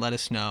ahead and let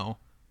us know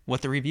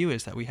what the review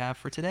is that we have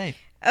for today.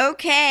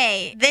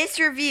 Okay, this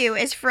review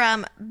is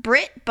from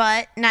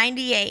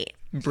BritButt98.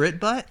 Brit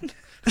butt?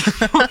 You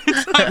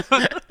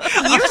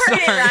heard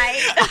it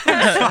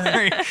right.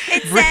 Sorry.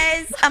 It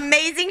says,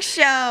 amazing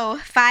show,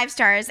 5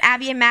 stars.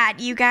 Abby and Matt,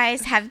 you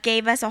guys have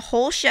gave us a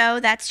whole show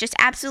that's just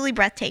absolutely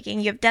breathtaking.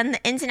 You have done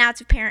the ins and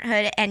outs of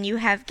parenthood, and you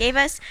have gave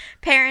us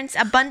parents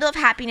a bundle of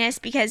happiness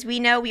because we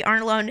know we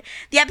aren't alone.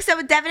 The episode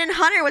with Devin and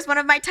Hunter was one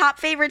of my top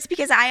favorites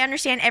because I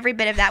understand every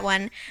bit of that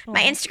one.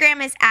 My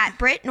Instagram is at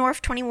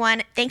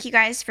BritNorth21. Thank you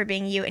guys for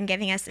being you and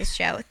giving us this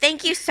show.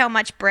 Thank you so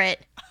much,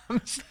 Brit. I'm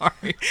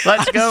sorry.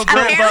 Let's go,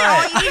 Brit Apparently,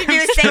 all Butt. you need to do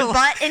is say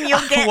butt, and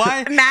you'll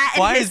get Matt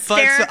and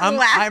hysterical I'm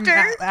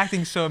laughter.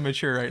 acting so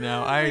immature right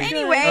now.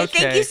 Anyway, thank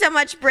okay. you so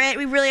much, Britt.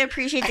 We really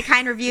appreciate the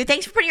kind review.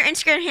 Thanks for putting your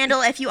Instagram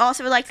handle. If you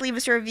also would like to leave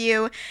us a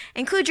review,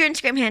 include your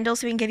Instagram handle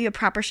so we can give you a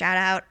proper shout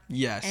out.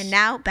 Yes. And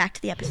now back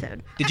to the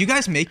episode. Did you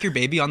guys make your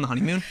baby on the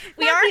honeymoon?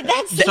 We are.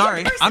 That's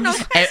Sorry. I'm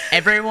just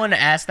Everyone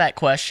asked that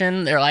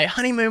question. They're like,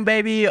 honeymoon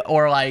baby,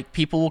 or like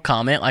people will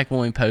comment like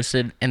when we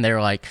posted and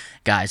they're like,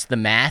 guys, the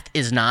math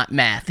is not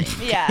mathing.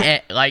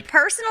 Yeah. Like,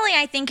 Personally,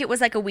 I think it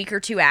was like a week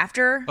or two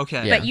after. Okay.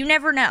 But Yeah. you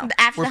never know.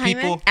 after Were the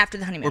honeymoon. people After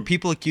the honeymoon. were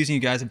people accusing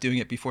you guys of doing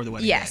it before the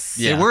wedding? Yes.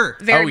 Day? Yeah. They were.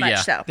 Very Oh, much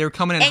yeah. so. They were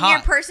coming in In your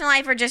hot. personal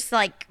life or just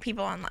like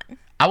people online?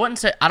 I wouldn't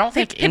say, I don't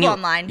think People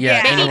online.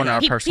 Yeah, Yeah. anyone in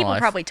our Pe- personal people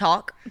life. probably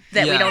talk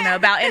that we Yeah. don't know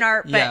about in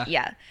our, but Yeah.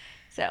 yeah.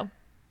 So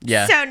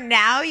Yeah. So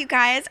now you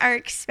guys are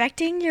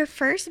expecting your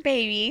first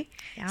baby.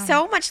 Yeah.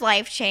 So much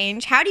life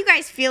change. How do you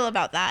guys feel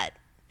about that?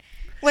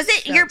 Was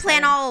it your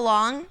plan all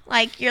along?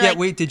 Like you're Yeah. like,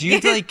 Wait. Did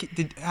you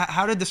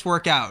how did this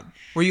work out?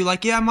 Were you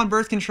like, yeah, I'm on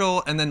birth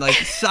control, and then like,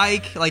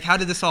 psych? Like, how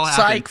did this all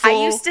happen? Psych. I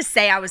Full- used to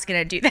say I was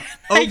gonna do that.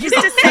 I used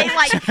to say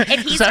like,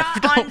 if he's So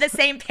not on the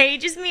same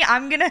page as me,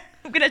 I'm gonna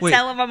Wait.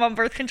 tell him I'm on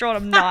birth control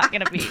and I'm not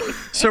gonna be.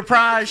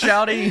 Surprise,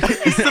 shouty.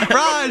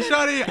 Surprise,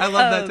 Shawty! I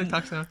love that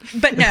TikTok sound.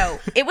 But no,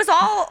 it was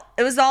all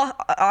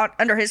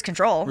under his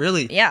control.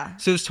 Really? Yeah.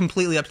 So it's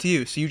completely up to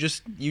you. So you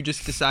just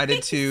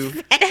decided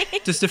to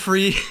just to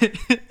free.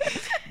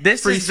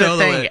 This Free is the solo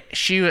thing.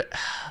 it.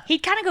 He'd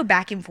kind of go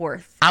back and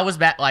forth. I was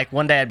back like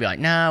one day I'd be like,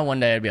 nah, one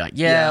day I'd be like,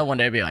 yeah, Yeah. one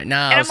day I'd be like,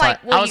 nah. And I'm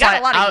like, well, you got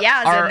a lot of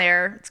yeahs in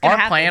there. It's gonna Our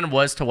happen. plan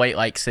was to wait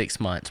like 6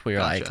 months. We were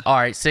like, Gotcha. all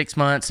right, 6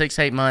 months,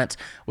 8 months.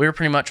 We were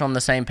pretty much on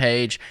the same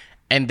page.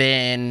 And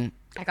then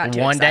I got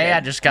too one day excited. I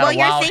just got well, a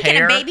you're wild thinking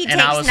hair, a baby and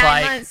takes I was 9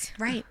 like, months.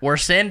 Right. we're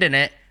sending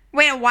it.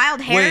 Wait, a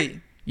wild hair? Wait.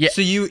 Yeah.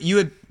 So you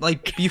had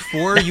like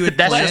before you had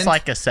That's planned. just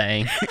like a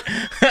saying.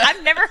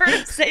 I've never heard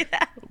him say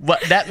that. What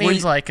that Were means,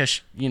 you- like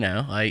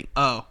like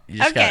Oh. you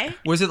just Okay.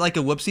 Was it like a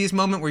whoopsies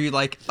moment where you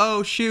like,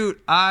 oh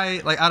shoot,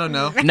 I don't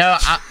know. No,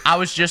 I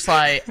was just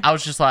like,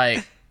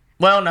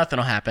 well, nothing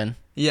will happen.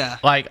 Yeah.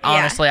 Like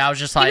honestly, I was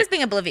just He like, was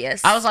being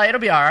oblivious. I was like, it'll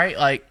be all right,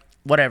 like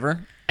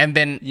whatever. And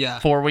then Yeah.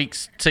 4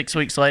 weeks, 6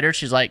 weeks later,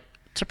 she's like,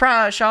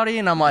 surprise, shawty,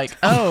 and I'm like,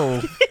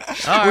 oh,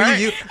 all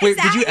right. Wait,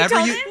 did you ever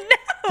told use? him?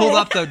 Hold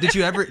up though. Did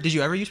you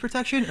ever use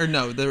protection or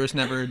no? There was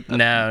never. No,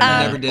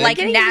 never did. Like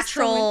Getting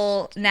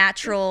natural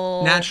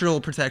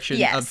protection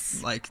Yes.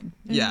 of like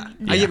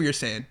I get what you're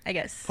saying. I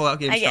guess. Pull out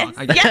game I strong. guess.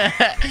 I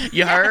get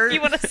you heard?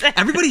 You want to say?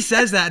 Everybody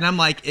says that, and I'm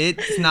like,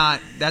 it's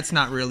not. That's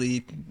not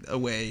really a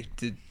way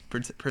to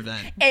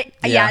prevent. I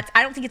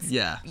don't think it's.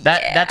 Yeah.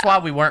 That's why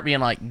we weren't being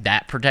like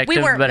that protective.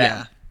 We weren't- but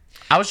Yeah.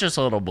 I was just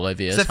a little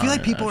oblivious. So I feel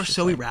like on it. people I are was just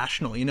so like-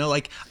 irrational, you know.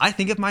 Like I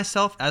think of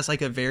myself as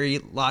like a very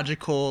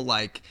logical,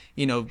 like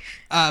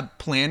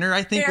planner.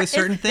 I think Where with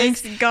certain is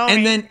this things,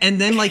 going?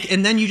 and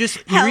then you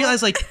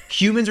realize like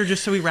humans are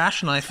just so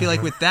irrational. I feel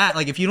like with that,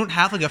 like if you don't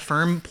have like a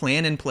firm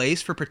plan in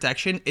place for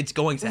protection, it's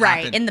going to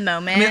Right, happen in the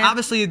moment. I mean,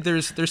 obviously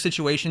there's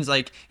situations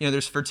like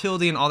there's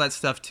fertility and all that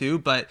stuff too,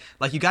 but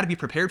like you got to be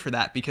prepared for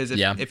that because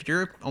if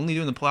you're only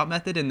doing the pull-out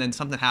method and then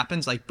something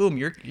happens, like boom,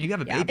 you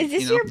have a baby. Is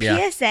this you know? your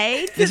Yeah.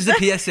 PSA? This is a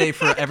PSA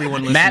for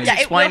everyone listening. Matt's Yeah, it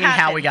will explaining how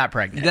happen. we got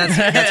pregnant.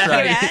 That's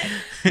right.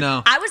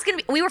 No, I was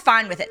we were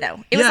fine with it though.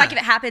 It was Yeah. like if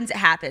it happens, it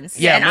happens.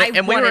 yeah,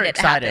 and we wanted were it to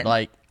excited. happen.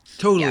 Like,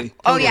 totally.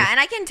 Oh totally. yeah, and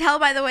I can tell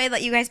by the way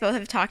that you guys both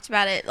have talked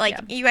about it. Like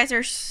you guys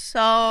are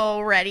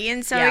so ready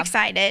and so Yeah.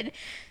 excited.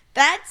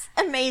 That's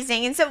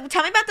amazing. And so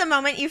tell me about the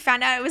moment you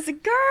found out it was a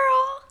girl.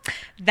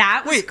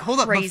 that was Wait, hold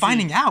up. crazy. But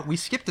finding out, we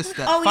skipped a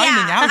step. Oh Finding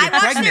yeah, out I you're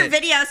watched pregnant. their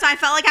video, so I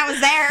felt like I was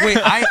there. Wait,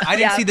 I didn't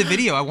Yeah. see the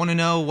video. I want to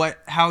know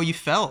how you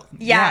felt.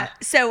 Yeah.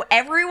 So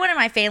everyone in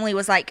my family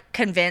was like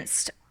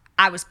convinced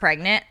I was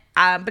pregnant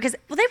because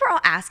they were all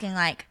asking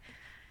like,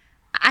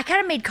 I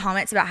kind of made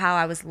comments about how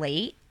I was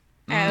late,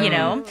 you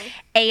know,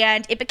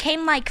 and it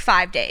became like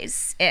 5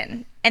 days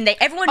in, and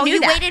everyone Oh, knew you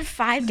that. waited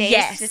 5 days.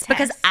 Yes, to test.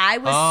 because I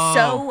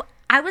was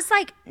I was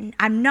like,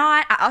 I'm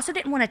not. I also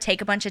didn't want to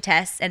take a bunch of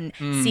tests and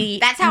see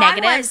That's how I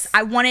negatives. was.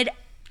 I wanted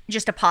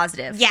just a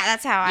positive. Yeah,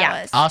 that's how Yeah.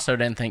 I was. I also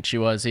didn't think she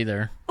was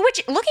either.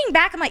 Which, looking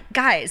back, I'm like,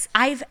 guys,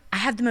 I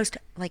have the most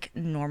like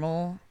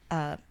normal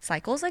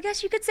cycles, I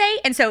guess you could say,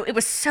 and so it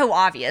was so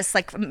obvious.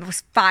 Like it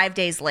was 5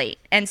 days late,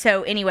 and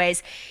so,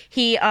 anyways,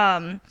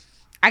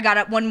 I got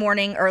up one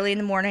morning, early in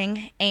the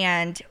morning,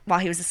 and while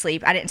he was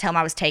asleep, I didn't tell him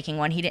I was taking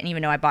one. He didn't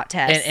even know I bought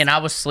tests. And I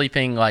was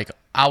sleeping, like,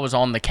 I was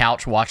on the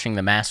couch watching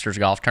the Masters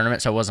golf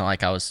tournament, so it wasn't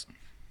like I was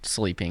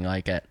sleeping,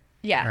 like, at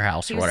her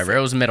house he or was whatever.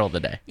 It was middle of the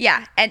day.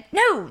 Yeah, and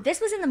no,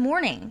 this was in the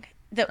morning.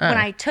 When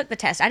I took the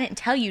test, I didn't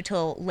tell you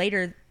till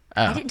later.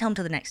 I didn't tell him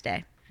till the next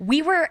day.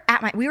 We were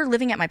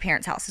living at my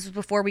parents' house. This was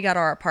before we got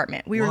our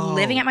apartment. We were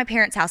living at my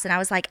parents' house, and I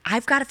was like,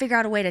 I've got to figure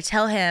out a way to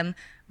tell him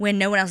when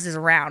no one else is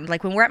around.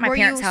 Like when we're at my Were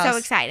parents' you house. so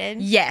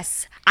excited?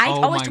 Yes, I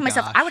Oh always my told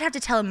myself gosh. I would have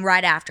to tell him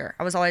right after.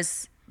 I was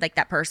always like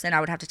that person. I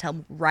would have to tell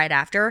him right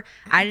after.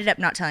 I ended up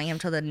not telling him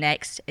till the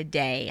next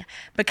day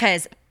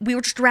because we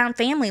were just around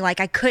family. Like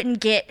I couldn't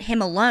get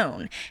him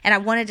alone, and I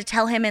wanted to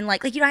tell him. And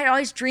like I had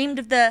always dreamed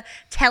of the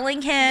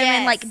telling him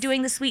and like Yes.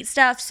 doing the sweet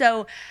stuff.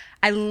 So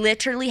I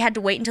literally had to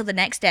wait until the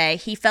next day.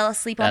 He fell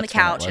asleep on the That's what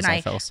it couch, was. and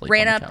I fell asleep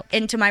ran on up the couch.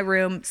 into my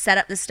room, set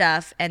up the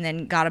stuff, and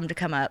then got him to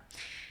come up.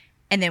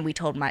 And then we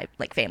told my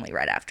family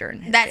right after.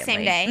 And his That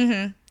family. same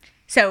day.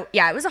 So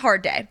yeah, it was a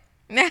hard day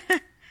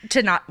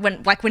to not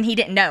when he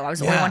didn't know. I was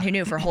the only Yeah. one who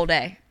knew for a whole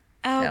day.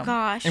 Oh So.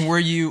 gosh. And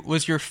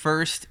was your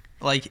first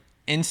like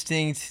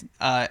instinct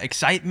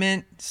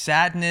excitement,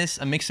 sadness,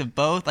 a mix of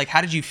both? Like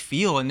how did you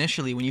feel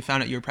initially when you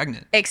found out you were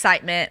pregnant?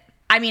 Excitement.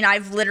 I mean,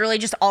 I've literally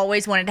just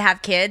always wanted to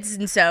have kids,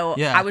 and so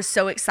Yeah. I was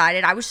so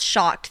excited. I was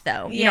shocked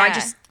though. You know, I Yeah.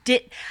 just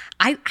did.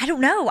 I don't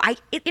know.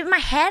 In my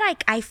head,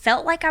 I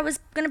felt like I was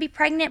gonna be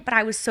pregnant, but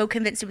I was so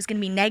convinced it was gonna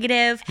be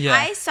negative. Yeah.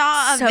 I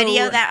saw a So-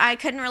 video that I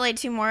couldn't relate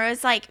to more. It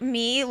was like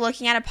me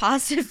looking at a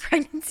positive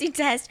pregnancy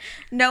test,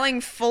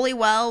 knowing fully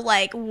well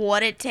like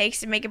what it takes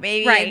to make a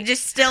baby, Right. and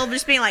just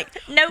being like,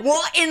 Nope.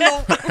 what in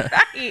the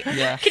Right.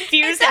 Yeah.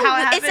 Confused It's, at how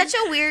it happened. it's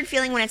such a weird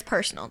feeling when it's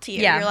personal to you.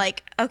 Yeah. You're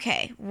like,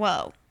 okay,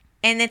 whoa.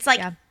 And it's like,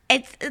 Yeah.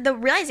 it's the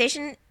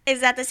realization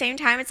is at the same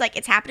time, it's like,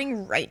 it's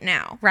happening right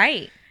now.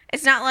 right.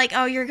 It's not like,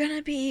 oh, you're going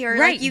to be, or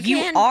Right, like you you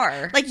can.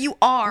 are. Like you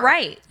are.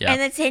 Right. Yeah.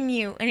 And it's in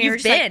you. And you're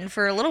You've just been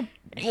for a little.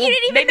 You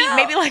didn't even maybe know.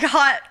 maybe like a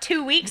hot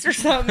 2 weeks or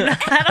something.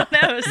 I don't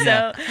know.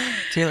 So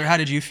Taylor, how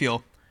did you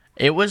feel?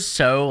 It was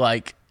so,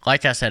 like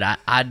I said,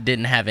 I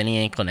didn't have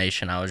any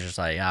inclination. I was just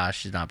like,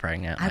 she's not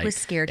pregnant. I Like, was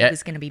scared yeah, he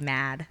was gonna be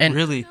mad And,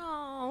 Really? like,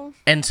 oh.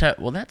 and so,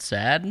 well, that's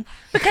sad.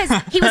 because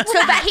he was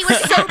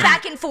so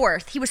back and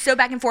forth. He was so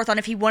back and forth on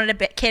if he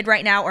wanted a kid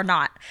right now or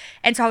not.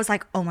 And so I was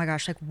like, oh my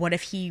gosh, like what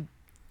if he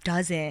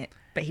doesn't?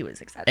 But he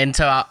was excited. And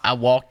so I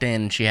walked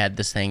in, she had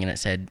this thing, and it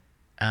said,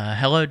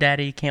 hello,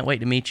 Daddy, can't wait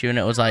to meet you. And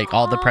it was like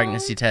all the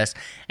pregnancy tests.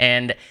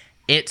 And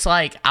it's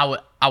like I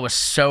was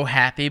so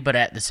happy, but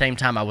at the same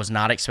time, I was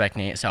not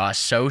expecting it. So I was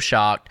so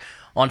shocked.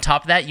 On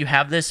top of that, you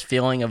have this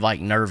feeling of like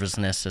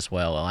nervousness as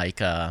well. Like,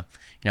 am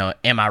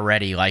I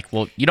ready? Like,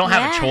 well, you don't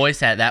have a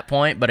choice at that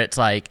point, but it's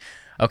like,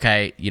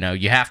 okay,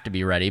 you have to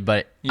be ready.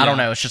 But I don't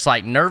know. It's just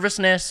like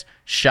nervousness,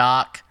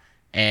 shock,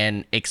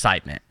 and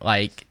excitement.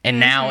 Like, and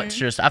now it's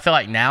just, I feel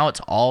like now it's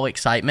all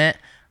excitement.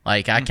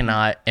 Like, I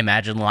cannot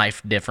imagine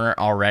life different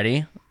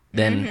already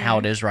than how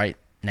it is right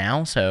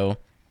now. So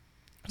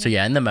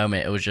yeah, in the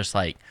moment, it was just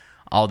like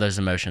all those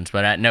emotions.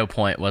 But at no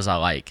point was I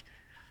like,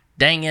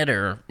 dang it,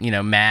 or,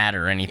 mad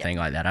or anything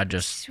like that. I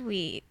just...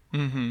 Sweet.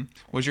 Mm-hmm.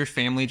 Was your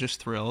family just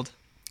thrilled?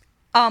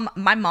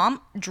 My mom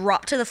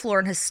dropped to the floor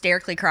and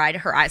hysterically cried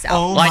her eyes out.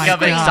 Oh, like my of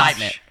gosh.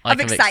 excitement. Like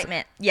of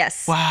excitement,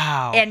 yes.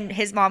 Wow. And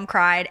his mom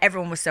cried.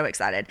 Everyone was so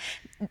excited.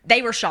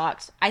 They were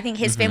shocked. I think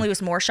his family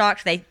was more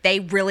shocked. They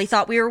really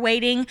thought we were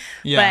waiting.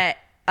 Yeah.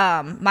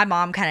 But my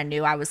mom kind of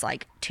knew I was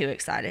like too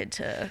excited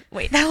to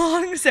wait that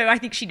long. So I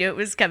think she knew it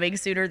was coming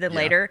sooner than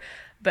later.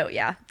 But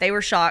yeah, they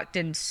were shocked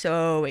and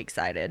so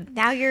excited.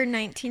 Now you're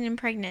 19 and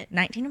pregnant.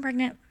 19 and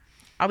pregnant.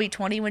 I'll be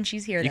 20 when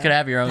she's here. You could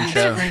have your own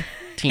show.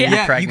 Teen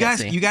Yeah,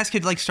 pregnancy. you guys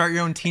could like start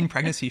your own teen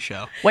pregnancy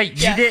show. Wait,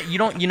 you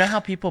know how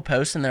people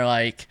post and they're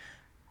like,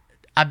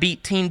 I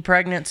beat teen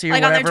pregnancy or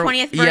Like on whatever?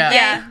 their 20th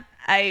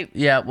birthday?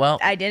 Yeah. Well,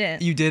 I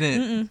didn't. You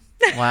didn't.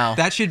 wow.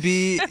 That should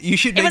be. You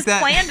should make was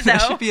that. planned, That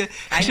though.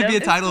 should be a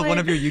title of one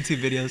of your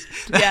YouTube videos.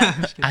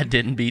 Yeah. I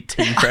didn't beat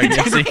teen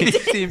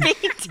pregnancy.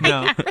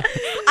 No,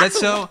 that's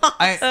so.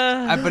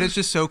 But it's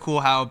just so cool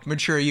how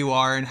mature you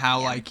are and how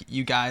like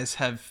you guys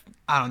have.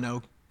 I don't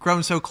know.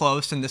 Grown so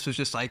close, and this was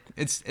just like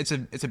it's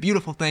a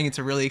beautiful thing. It's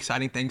a really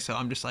exciting thing. So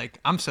I'm just like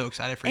I'm so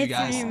excited for you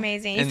guys. It's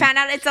amazing. And- You found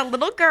out it's a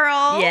little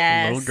girl.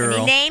 Yes. Little girl.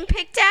 Any name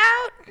picked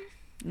out?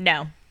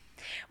 No.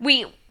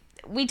 We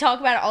talk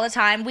about it all the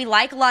time. We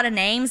like a lot of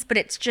names, but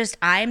it's just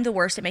I'm the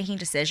worst at making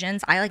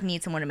decisions. I like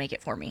need someone to make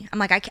it for me. I'm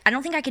like I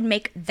don't think I can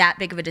make that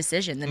big of a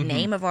decision. The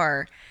name of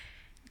our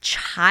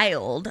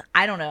child,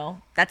 I don't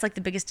know. That's like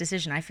the biggest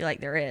decision I feel like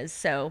there is.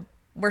 So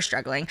we're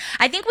struggling.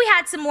 I think we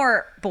had some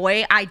more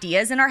boy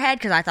ideas in our head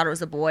because I thought it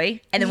was a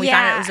boy, and then we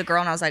found out it was a girl,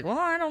 and I was like, well,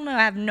 I don't know. I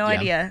have no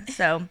idea.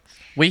 So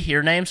We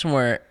hear names and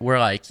we're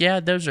like, yeah,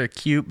 those are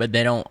cute, but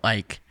they don't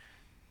like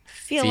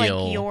Feel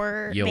like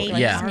your baby's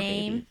yeah.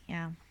 name.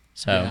 yeah.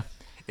 so. Yeah.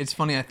 It's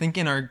funny. I think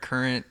in our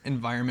current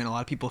environment, a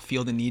lot of people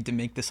feel the need to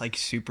make this like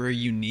super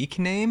unique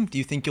name. Do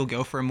you think you'll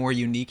go for a more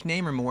unique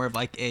name or more of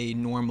like a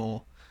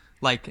normal,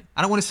 like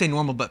I don't want to say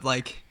normal, but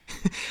like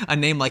a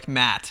name like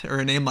Matt or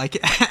a name like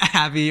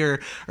Abby or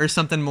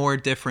something more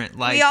different?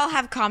 Like We all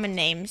have common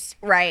names.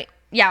 Right.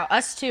 Yeah,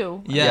 us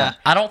too. yeah.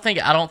 I don't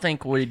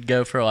think we'd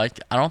go for like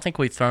I don't think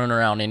we've thrown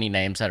around any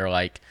names that are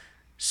like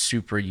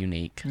super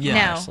unique. Yeah.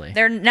 No, honestly.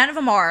 none of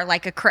them are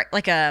like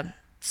a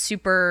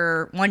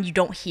super one you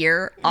don't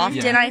hear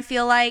often. Yeah. I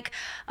feel like,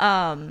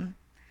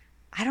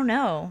 I don't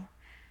know.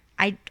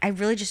 I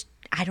really just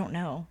I don't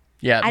know.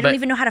 Yeah, I but- don't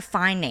even know how to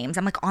find names.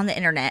 I'm like on the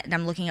internet and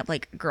I'm looking up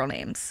like girl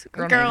names.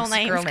 Girl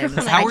names.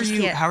 How I are just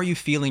you? can't- How are you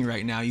feeling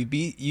right now? You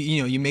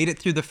made it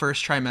through the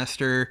first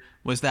trimester.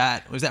 Was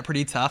that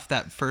pretty tough?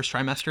 That first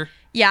trimester?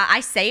 Yeah, I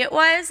say it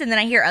was, and then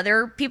I hear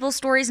other people's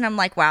stories, and I'm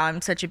like, wow, I'm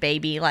such a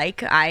baby.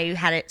 Like, I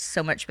had it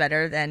so much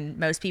better than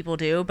most people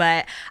do.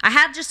 But I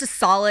had just a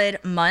solid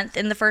month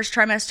in the first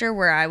trimester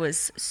where I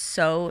was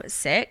so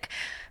sick.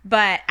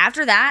 But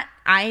after that,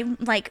 I'm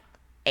like,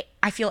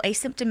 I feel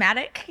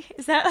asymptomatic.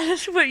 Is that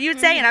what you'd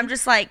say? And I'm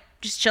just like,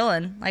 just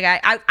chilling. Like,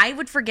 I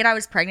would forget I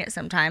was pregnant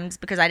sometimes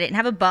because I didn't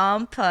have a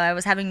bump. I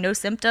was having no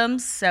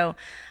symptoms. So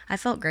I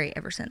felt great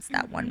ever since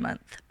that 1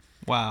 month.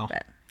 Wow.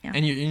 But, yeah.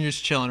 And you're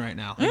just chilling right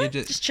now. Like,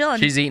 you Just chilling.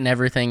 She's eating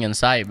everything in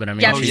sight, but I mean,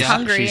 Yeah, she's she's,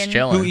 hungry she's and-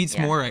 chilling. who eats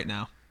Yeah. more right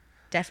now?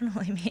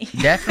 Definitely me.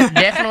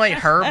 Definitely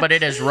her, but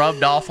it has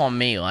rubbed off on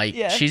me. Like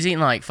Yeah. she's eating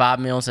like 5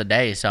 meals a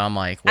day, so I'm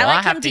like, well, I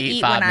like I have him to to eat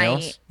eat 5 when I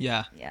meals. eat.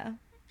 Yeah. Yeah.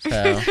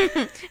 So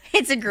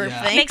It's a group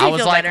Yeah. thing. Makes I me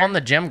was feel like better. on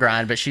the gym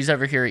grind, but she's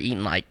over here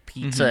eating like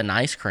pizza and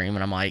ice cream,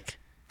 and I'm like,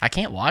 I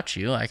can't watch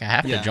you. Like I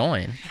have Yeah. to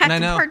join. Have And I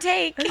to know-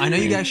 partake. I know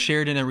you guys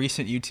shared in a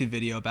recent YouTube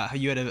video about how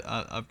you had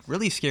a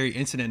really scary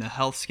incident, a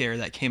health scare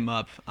that came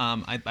up.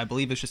 I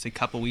believe it was just a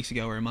couple weeks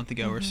ago or a month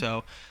ago or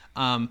so.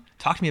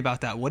 Talk to me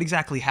about that. What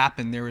exactly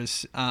happened? There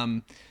was,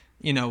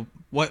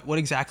 what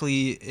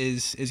exactly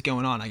is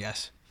going on, I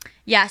guess?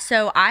 Yeah,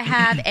 so I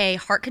have a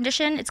heart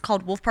condition. It's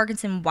called Wolff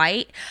Parkinson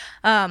White.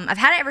 I've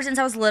had it ever since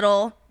I was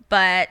little,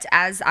 but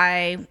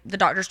the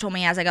doctors told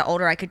me as I got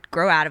older, I could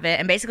grow out of it.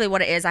 And basically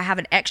what it is, I have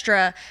an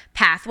extra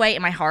pathway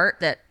in my heart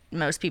that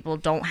most people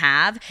don't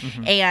have.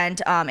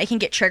 And it can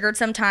get triggered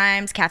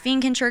sometimes.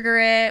 Caffeine can trigger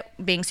it.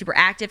 Being super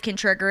active can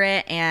trigger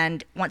it.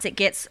 And once it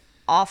gets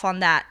off on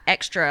that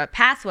extra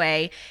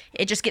pathway,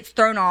 it just gets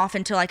thrown off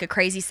into like a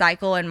crazy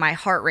cycle, and my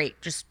heart rate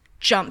just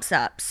jumps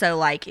up. So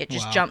like it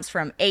just Wow. jumps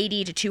from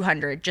 80 to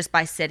 200 just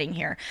by sitting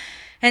here.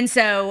 And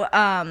so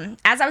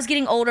as I was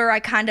getting older, I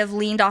kind of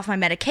leaned off my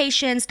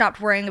medication, stopped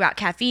worrying about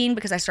caffeine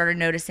because I started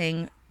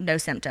noticing no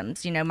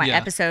symptoms. My Yeah.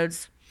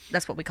 episodes,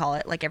 that's what we call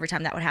it. Like every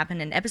time that would happen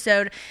in an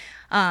episode,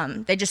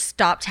 they just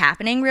stopped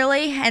happening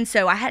really. And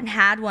so I hadn't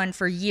had one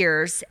for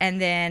years. And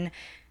then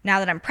now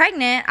that I'm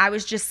pregnant, I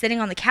was just sitting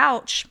on the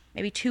couch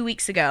maybe 2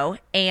 weeks ago,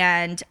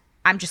 and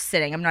I'm just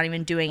sitting. I'm not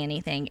even doing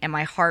anything. And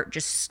my heart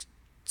just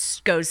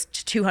goes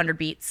to 200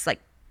 beats like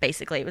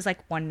basically. It was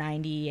like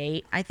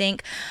 198, I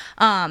think.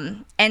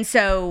 And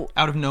so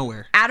Out of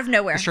nowhere.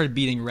 It started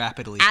beating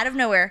rapidly. Out of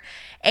nowhere.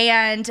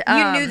 And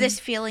you knew this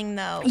feeling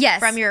though, yes,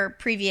 from your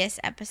previous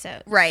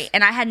episodes, right?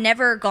 And I had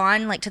never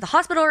gone like to the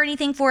hospital or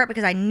anything for it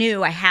because I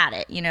knew I had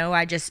it. You know,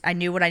 I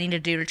knew what I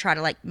needed to do to try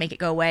to like make it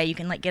go away. You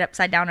can like get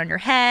upside down on your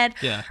head,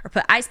 or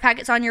put ice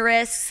packets on your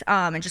wrists,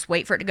 and just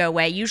wait for it to go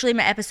away. Usually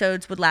my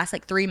episodes would last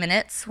like 3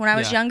 minutes when I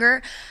was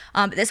younger,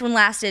 but this one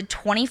lasted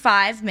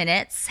 25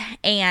 minutes,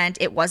 and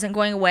it wasn't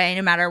going away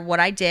no matter what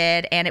I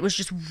did, and it was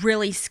just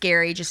really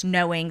scary just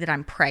knowing that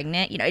I'm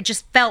pregnant. You know, it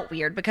just felt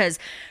weird because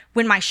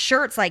when my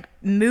shirt's like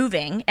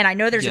moving and I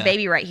know there's a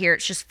baby right here,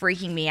 it's just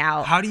freaking me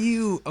out. How do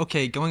you,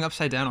 going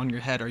upside down on your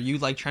head, are you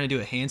like trying to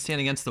do a handstand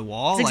against the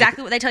wall? That's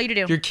exactly what they tell you to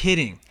do. You're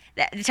kidding.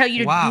 They tell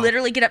you to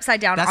literally get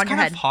upside down on your head. That's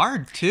kind of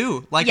hard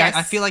too. Like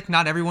I feel like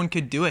not everyone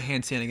could do a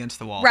handstand against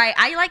the wall. Right.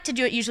 I like to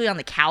do it usually on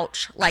the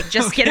couch. Like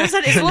just get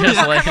upside. It's a little bit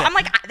more comfortable. I'm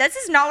like, this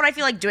is not what I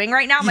feel like doing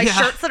right now. My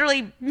shirt's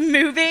literally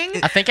moving.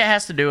 I think it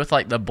has to do with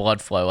like the blood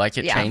flow. Like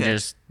it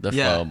changes the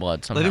flow of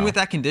blood somehow. Living with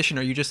that condition,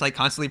 are you just like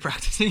constantly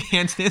practicing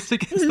handstands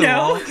against the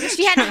wall?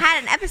 She hadn't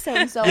had an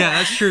episode, so yeah,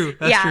 that's true.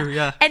 That's true.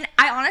 Yeah. And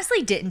I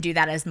honestly didn't do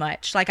that as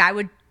much. Like I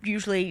would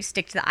usually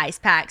stick to the ice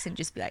packs and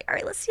just be like, all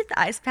right, let's see if the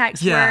ice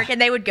packs work, and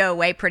they would go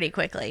away pretty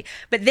quickly.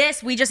 But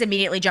this, we just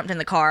immediately jumped in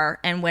the car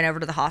and went over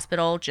to the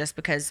hospital just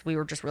because we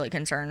were just really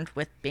concerned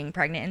with being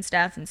pregnant and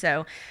stuff. And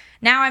so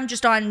now I'm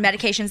just on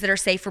medications that are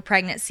safe for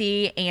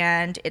pregnancy,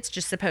 and it's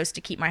just supposed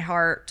to keep my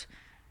heart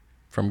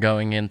from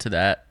going into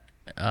that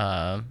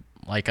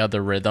like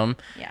other rhythm.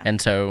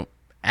 And so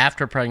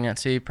after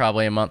pregnancy,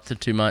 probably a month to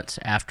 2 months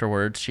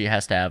afterwards, she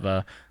has to have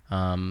a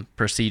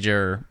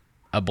procedure,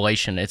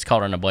 ablation. It's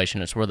called an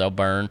ablation. It's where they'll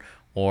burn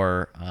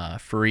or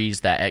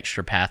freeze that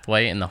extra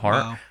pathway in the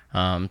heart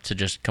to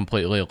just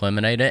completely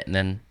eliminate it, and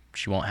then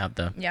she won't have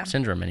the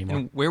syndrome anymore.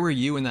 And where were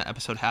you when that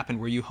episode happened?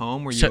 Were you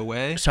home? Were you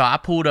away? So I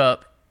pulled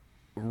up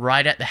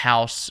right at the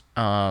house.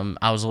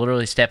 I was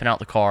literally stepping out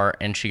the car,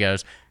 and she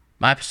goes,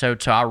 my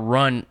episode. So I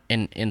run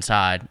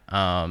inside.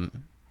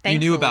 You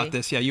knew about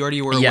this. Yeah, you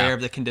already were aware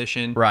of the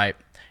condition. Right.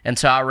 And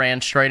so I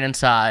ran straight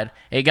inside.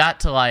 It got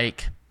to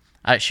like,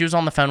 she was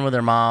on the phone with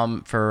her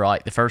mom for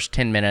like the first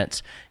 10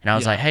 minutes. And I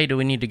was like, hey, do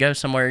we need to go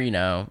somewhere? You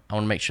know, I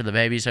want to make sure the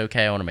baby's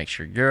okay. I want to make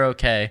sure you're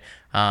okay.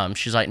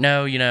 She's like,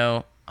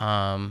 no,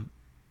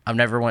 I've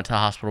never went to the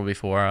hospital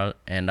before.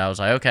 And I was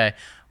like, okay,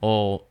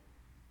 well,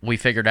 we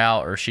figured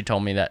out, or she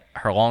told me that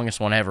her longest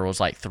one ever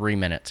was like 3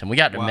 minutes, and we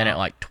got to minute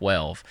like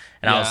 12,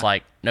 and I was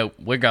like, nope,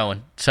 we're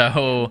going.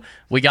 So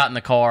we got in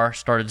the car,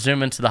 started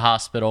zooming to the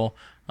hospital,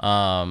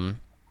 and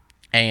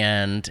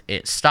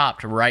it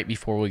stopped right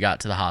before we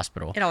got to the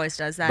hospital. It always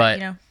does that,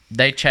 but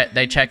they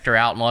checked her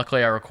out, and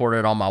luckily I recorded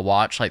it on my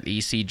watch, like the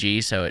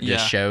ECG, so it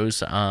just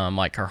shows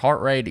like her heart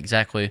rate,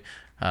 exactly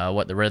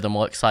what the rhythm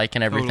looks like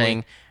and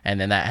everything. And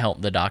then that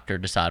helped the doctor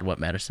decide what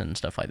medicine and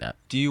stuff like that.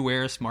 Do you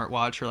wear a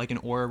smartwatch or like an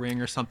Oura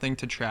ring or something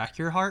to track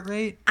your heart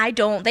rate? I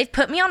don't. They've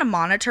put me on a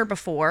monitor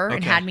before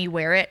and had me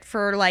wear it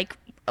for like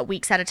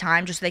weeks at a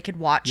time just so they could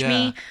watch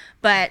me.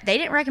 But they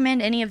didn't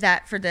recommend any of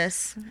that for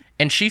this.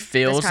 And she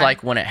feels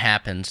like when it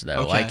happens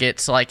though. Like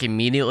it's like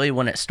immediately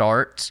when it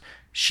starts,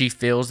 she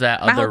feels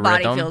that my other whole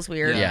body rhythm. Feels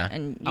weird. Yeah.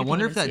 And I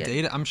wonder if that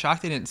data, I'm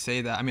shocked they didn't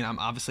say that. I mean, I'm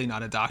obviously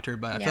not a doctor,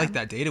 but I feel like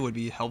that data would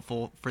be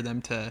helpful for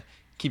them to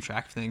keep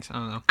track of things. I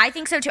don't know. I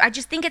think so too. I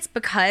just think it's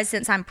because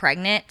since I'm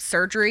pregnant,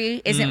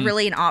 surgery isn't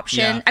really an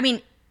option. Yeah. I mean,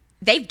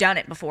 they've done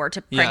it before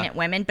to pregnant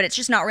women, but it's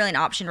just not really an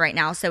option right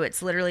now. So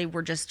it's literally,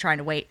 we're just trying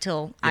to wait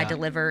till I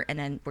deliver, and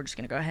then we're just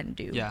going to go ahead and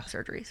do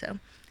surgery.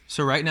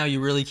 So right now you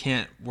really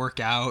can't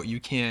work out. You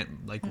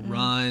can't like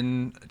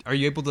run. Are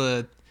you able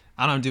to,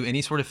 I don't know, do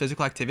any sort of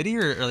physical activity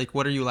or like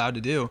what are you allowed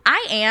to do?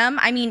 I am.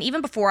 I mean,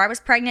 even before I was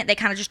pregnant, they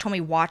kind of just told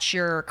me watch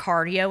your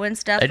cardio and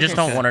stuff. They just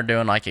don't want her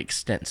doing like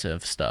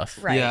extensive stuff.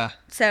 Right. Yeah.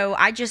 So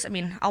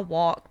I'll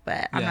walk,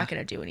 but I'm not going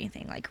to do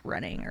anything like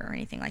running or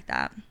anything like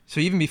that.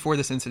 So even before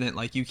this incident,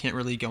 like you can't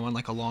really go on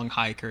like a long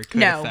hike or it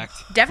could affect.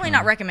 Definitely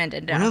not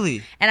recommended. No.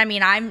 Really? And I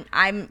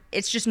mean,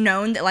 it's just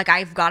known that like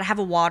I've got to have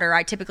a water.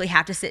 I typically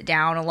have to sit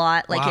down a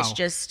lot. Like it's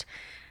just,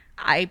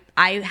 I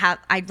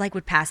like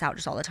would pass out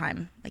just all the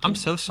time. Like I'm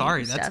so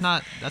sorry. That's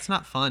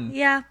not fun.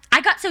 Yeah.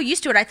 I got so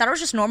used to it. I thought it was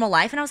just normal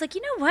life. And I was like,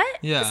 you know what?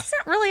 Yeah. This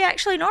isn't really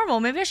actually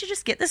normal. Maybe I should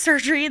just get the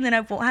surgery and then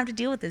I won't have to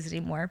deal with this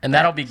anymore. And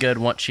that'll be good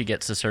once she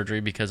gets the surgery,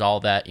 because all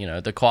that,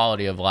 the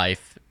quality of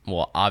life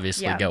will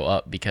obviously go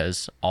up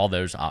because all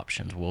those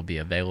options will be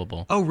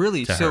available. Oh,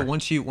 really? So her.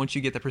 once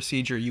you get the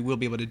procedure, you will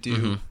be able to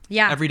do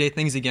everyday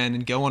things again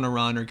and go on a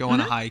run or go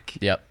on a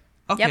hike. Yep.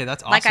 Okay,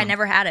 that's awesome. Like I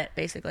never had it,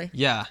 basically.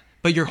 Yeah.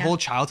 But your whole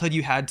childhood,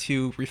 you had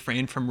to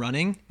refrain from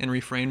running and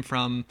refrain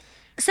from...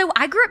 So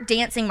I grew up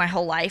dancing my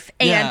whole life,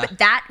 but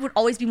that would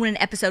always be when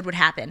an episode would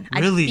happen.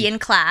 Really? I'd be in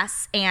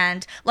class,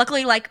 and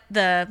luckily, like,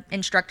 the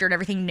instructor and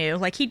everything knew.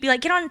 Like, he'd be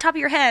like, get on top of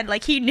your head.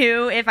 Like, he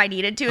knew if I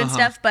needed to and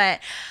stuff. But,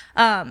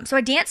 so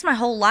I danced my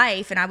whole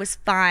life, and I was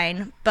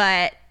fine,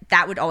 but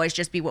that would always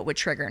just be what would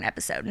trigger an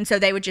episode. And so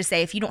they would just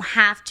say, if you don't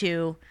have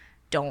to,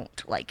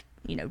 don't, like,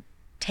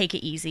 take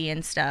it easy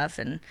and stuff.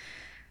 And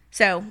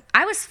So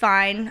I was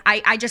fine.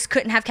 I just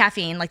couldn't have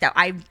caffeine like that.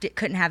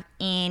 Couldn't have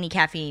any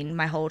caffeine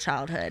my whole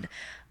childhood.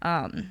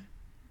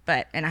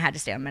 And I had to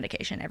stay on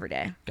medication every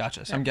day.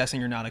 Gotcha. So I'm guessing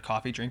you're not a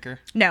coffee drinker?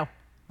 No.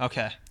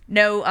 Okay.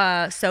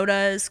 No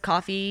sodas,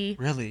 coffee.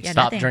 Really? Yeah,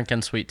 Stop nothing.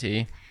 drinking sweet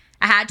tea.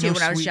 I had to No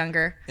when I was sweet-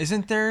 younger.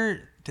 Isn't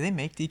there... Do they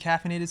make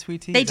decaffeinated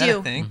sweet tea? They Is that do.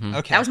 a thing?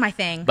 Okay. That was my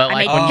thing. But I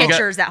like made when you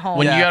pictures go, at home.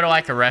 when Yeah. you go to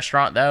like a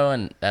restaurant though,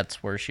 and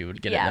that's where she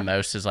would get it the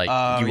most is like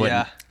you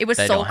wouldn't. yeah. It was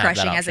they soul don't have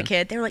that crushing as a option.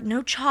 kid. They were like,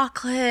 no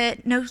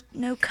chocolate, no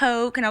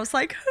Coke, and I was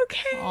like,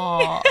 okay.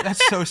 Oh,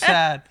 that's so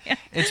sad.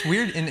 It's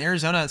weird. In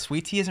Arizona,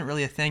 sweet tea isn't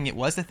really a thing. It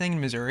was the thing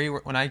in Missouri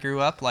when I grew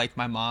up. Like,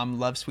 my mom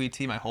loved sweet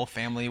tea. My whole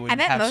family would I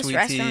bet have most sweet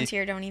restaurants tea.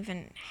 here don't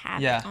even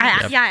have Yeah. it.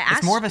 I Yep. asked,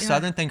 It's more of a yeah,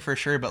 southern thing for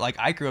sure, but like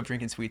I grew up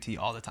drinking sweet tea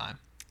all the time.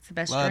 It's the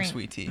best Love drink.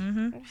 sweet tea.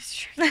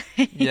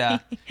 Yeah.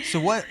 So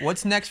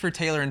what's next for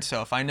Taylor and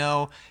Soph? I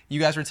know you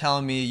guys were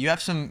telling me you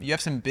have some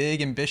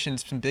big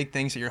ambitions, some big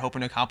things that you're hoping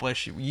to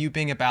accomplish. You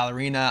being a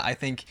ballerina, I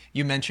think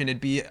you mentioned it'd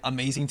be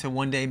amazing to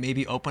one day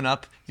maybe open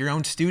up your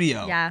own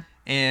studio. Yeah.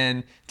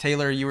 And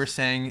Taylor, you were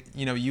saying,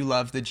 you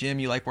love the gym,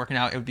 you like working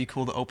out. It would be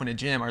cool to open a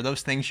gym. Are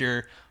those things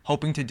you're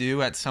hoping to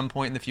do at some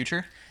point in the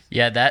future?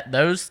 Yeah,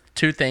 those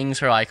two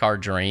things are like our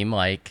dream.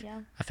 Like,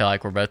 I feel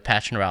like we're both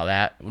passionate about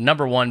that.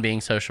 Number one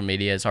being social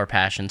media is our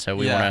passion, so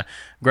we want to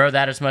grow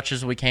that as much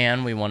as we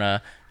can. We want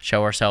to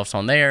show ourselves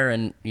on there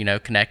and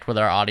connect with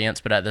our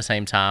audience, but at the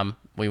same time,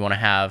 we want to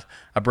have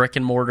a brick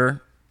and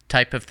mortar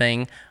type of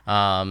thing.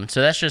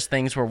 So that's just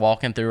things we're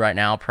walking through right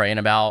now, praying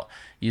about,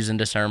 using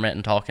discernment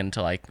and talking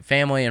to like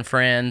family and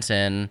friends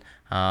and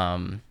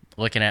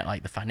looking at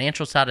like the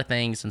financial side of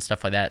things and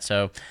stuff like that.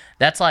 So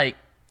that's like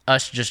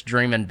us just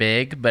dreaming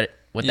big. But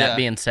with that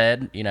being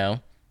said, we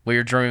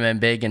were dreaming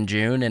big in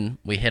June and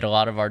we hit a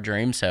lot of our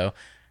dreams. So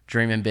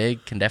dreaming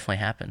big can definitely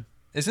happen.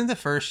 Isn't the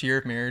first year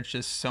of marriage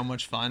just so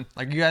much fun?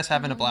 Like, you guys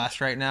having a blast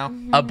right now?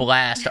 A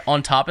blast.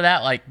 On top of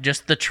that, like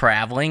just the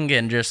traveling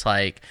and just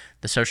like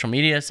the social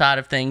media side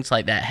of things,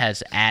 like that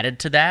has added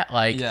to that.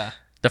 Like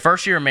the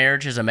first year of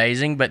marriage is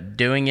amazing, but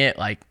doing it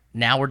like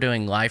now we're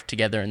doing life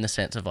together in the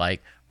sense of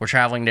like we're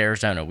traveling to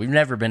Arizona. We've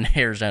never been to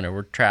Arizona.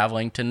 We're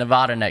traveling to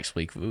Nevada next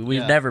week.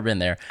 We've never been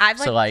there. I've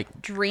so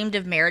dreamed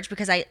of marriage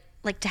because I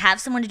like to have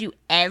someone to do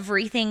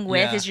everything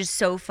with is just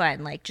so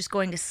fun. Like just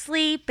going to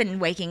sleep and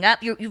waking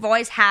up. You've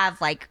always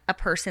have like a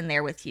person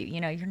there with you.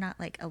 You're not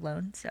like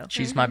alone. So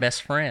she's my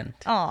best friend.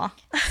 Aw.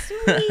 Sweet.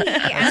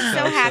 I'm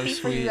so happy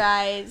for sweet. you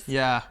guys.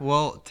 Yeah.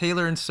 Well,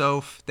 Taylor and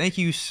Soph, thank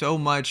you so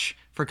much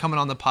for coming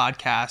on the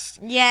podcast.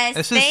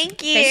 Yes,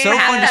 thank you. So for fun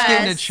having just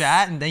getting to us.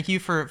 chat, and thank you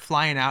for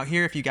flying out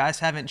here. If you guys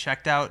haven't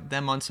checked out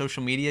them on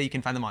social media, you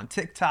can find them on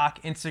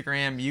TikTok,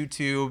 Instagram,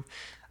 YouTube.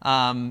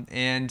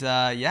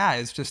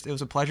 It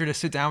was a pleasure to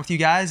sit down with you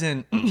guys,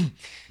 and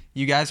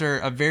you guys are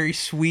a very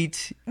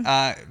sweet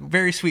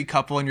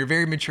couple, and you're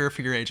very mature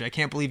for your age. I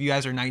can't believe you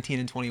guys are 19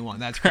 and 21.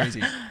 That's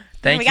crazy.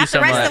 Thank we you got so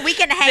the rest much. of the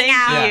weekend to hang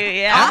out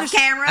Yeah. off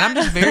camera. And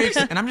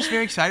I'm just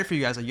very excited for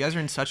you guys. Like, you guys are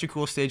in such a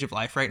cool stage of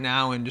life right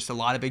now, and just a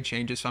lot of big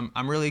changes. So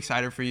I'm really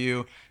excited for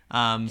you.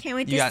 Can't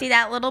wait to see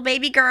that little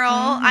baby girl.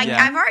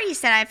 I've already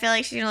said I feel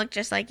like she's gonna look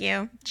just like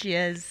you. She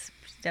is.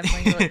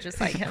 Definitely look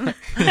just like him.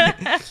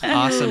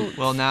 Awesome.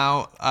 Well,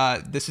 now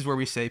this is where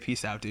we say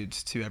peace out,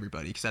 dudes, to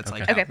everybody, because that's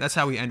that's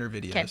how we end our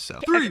videos. So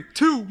 3,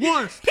 2,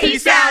 1.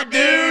 Peace out,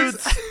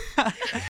 dudes.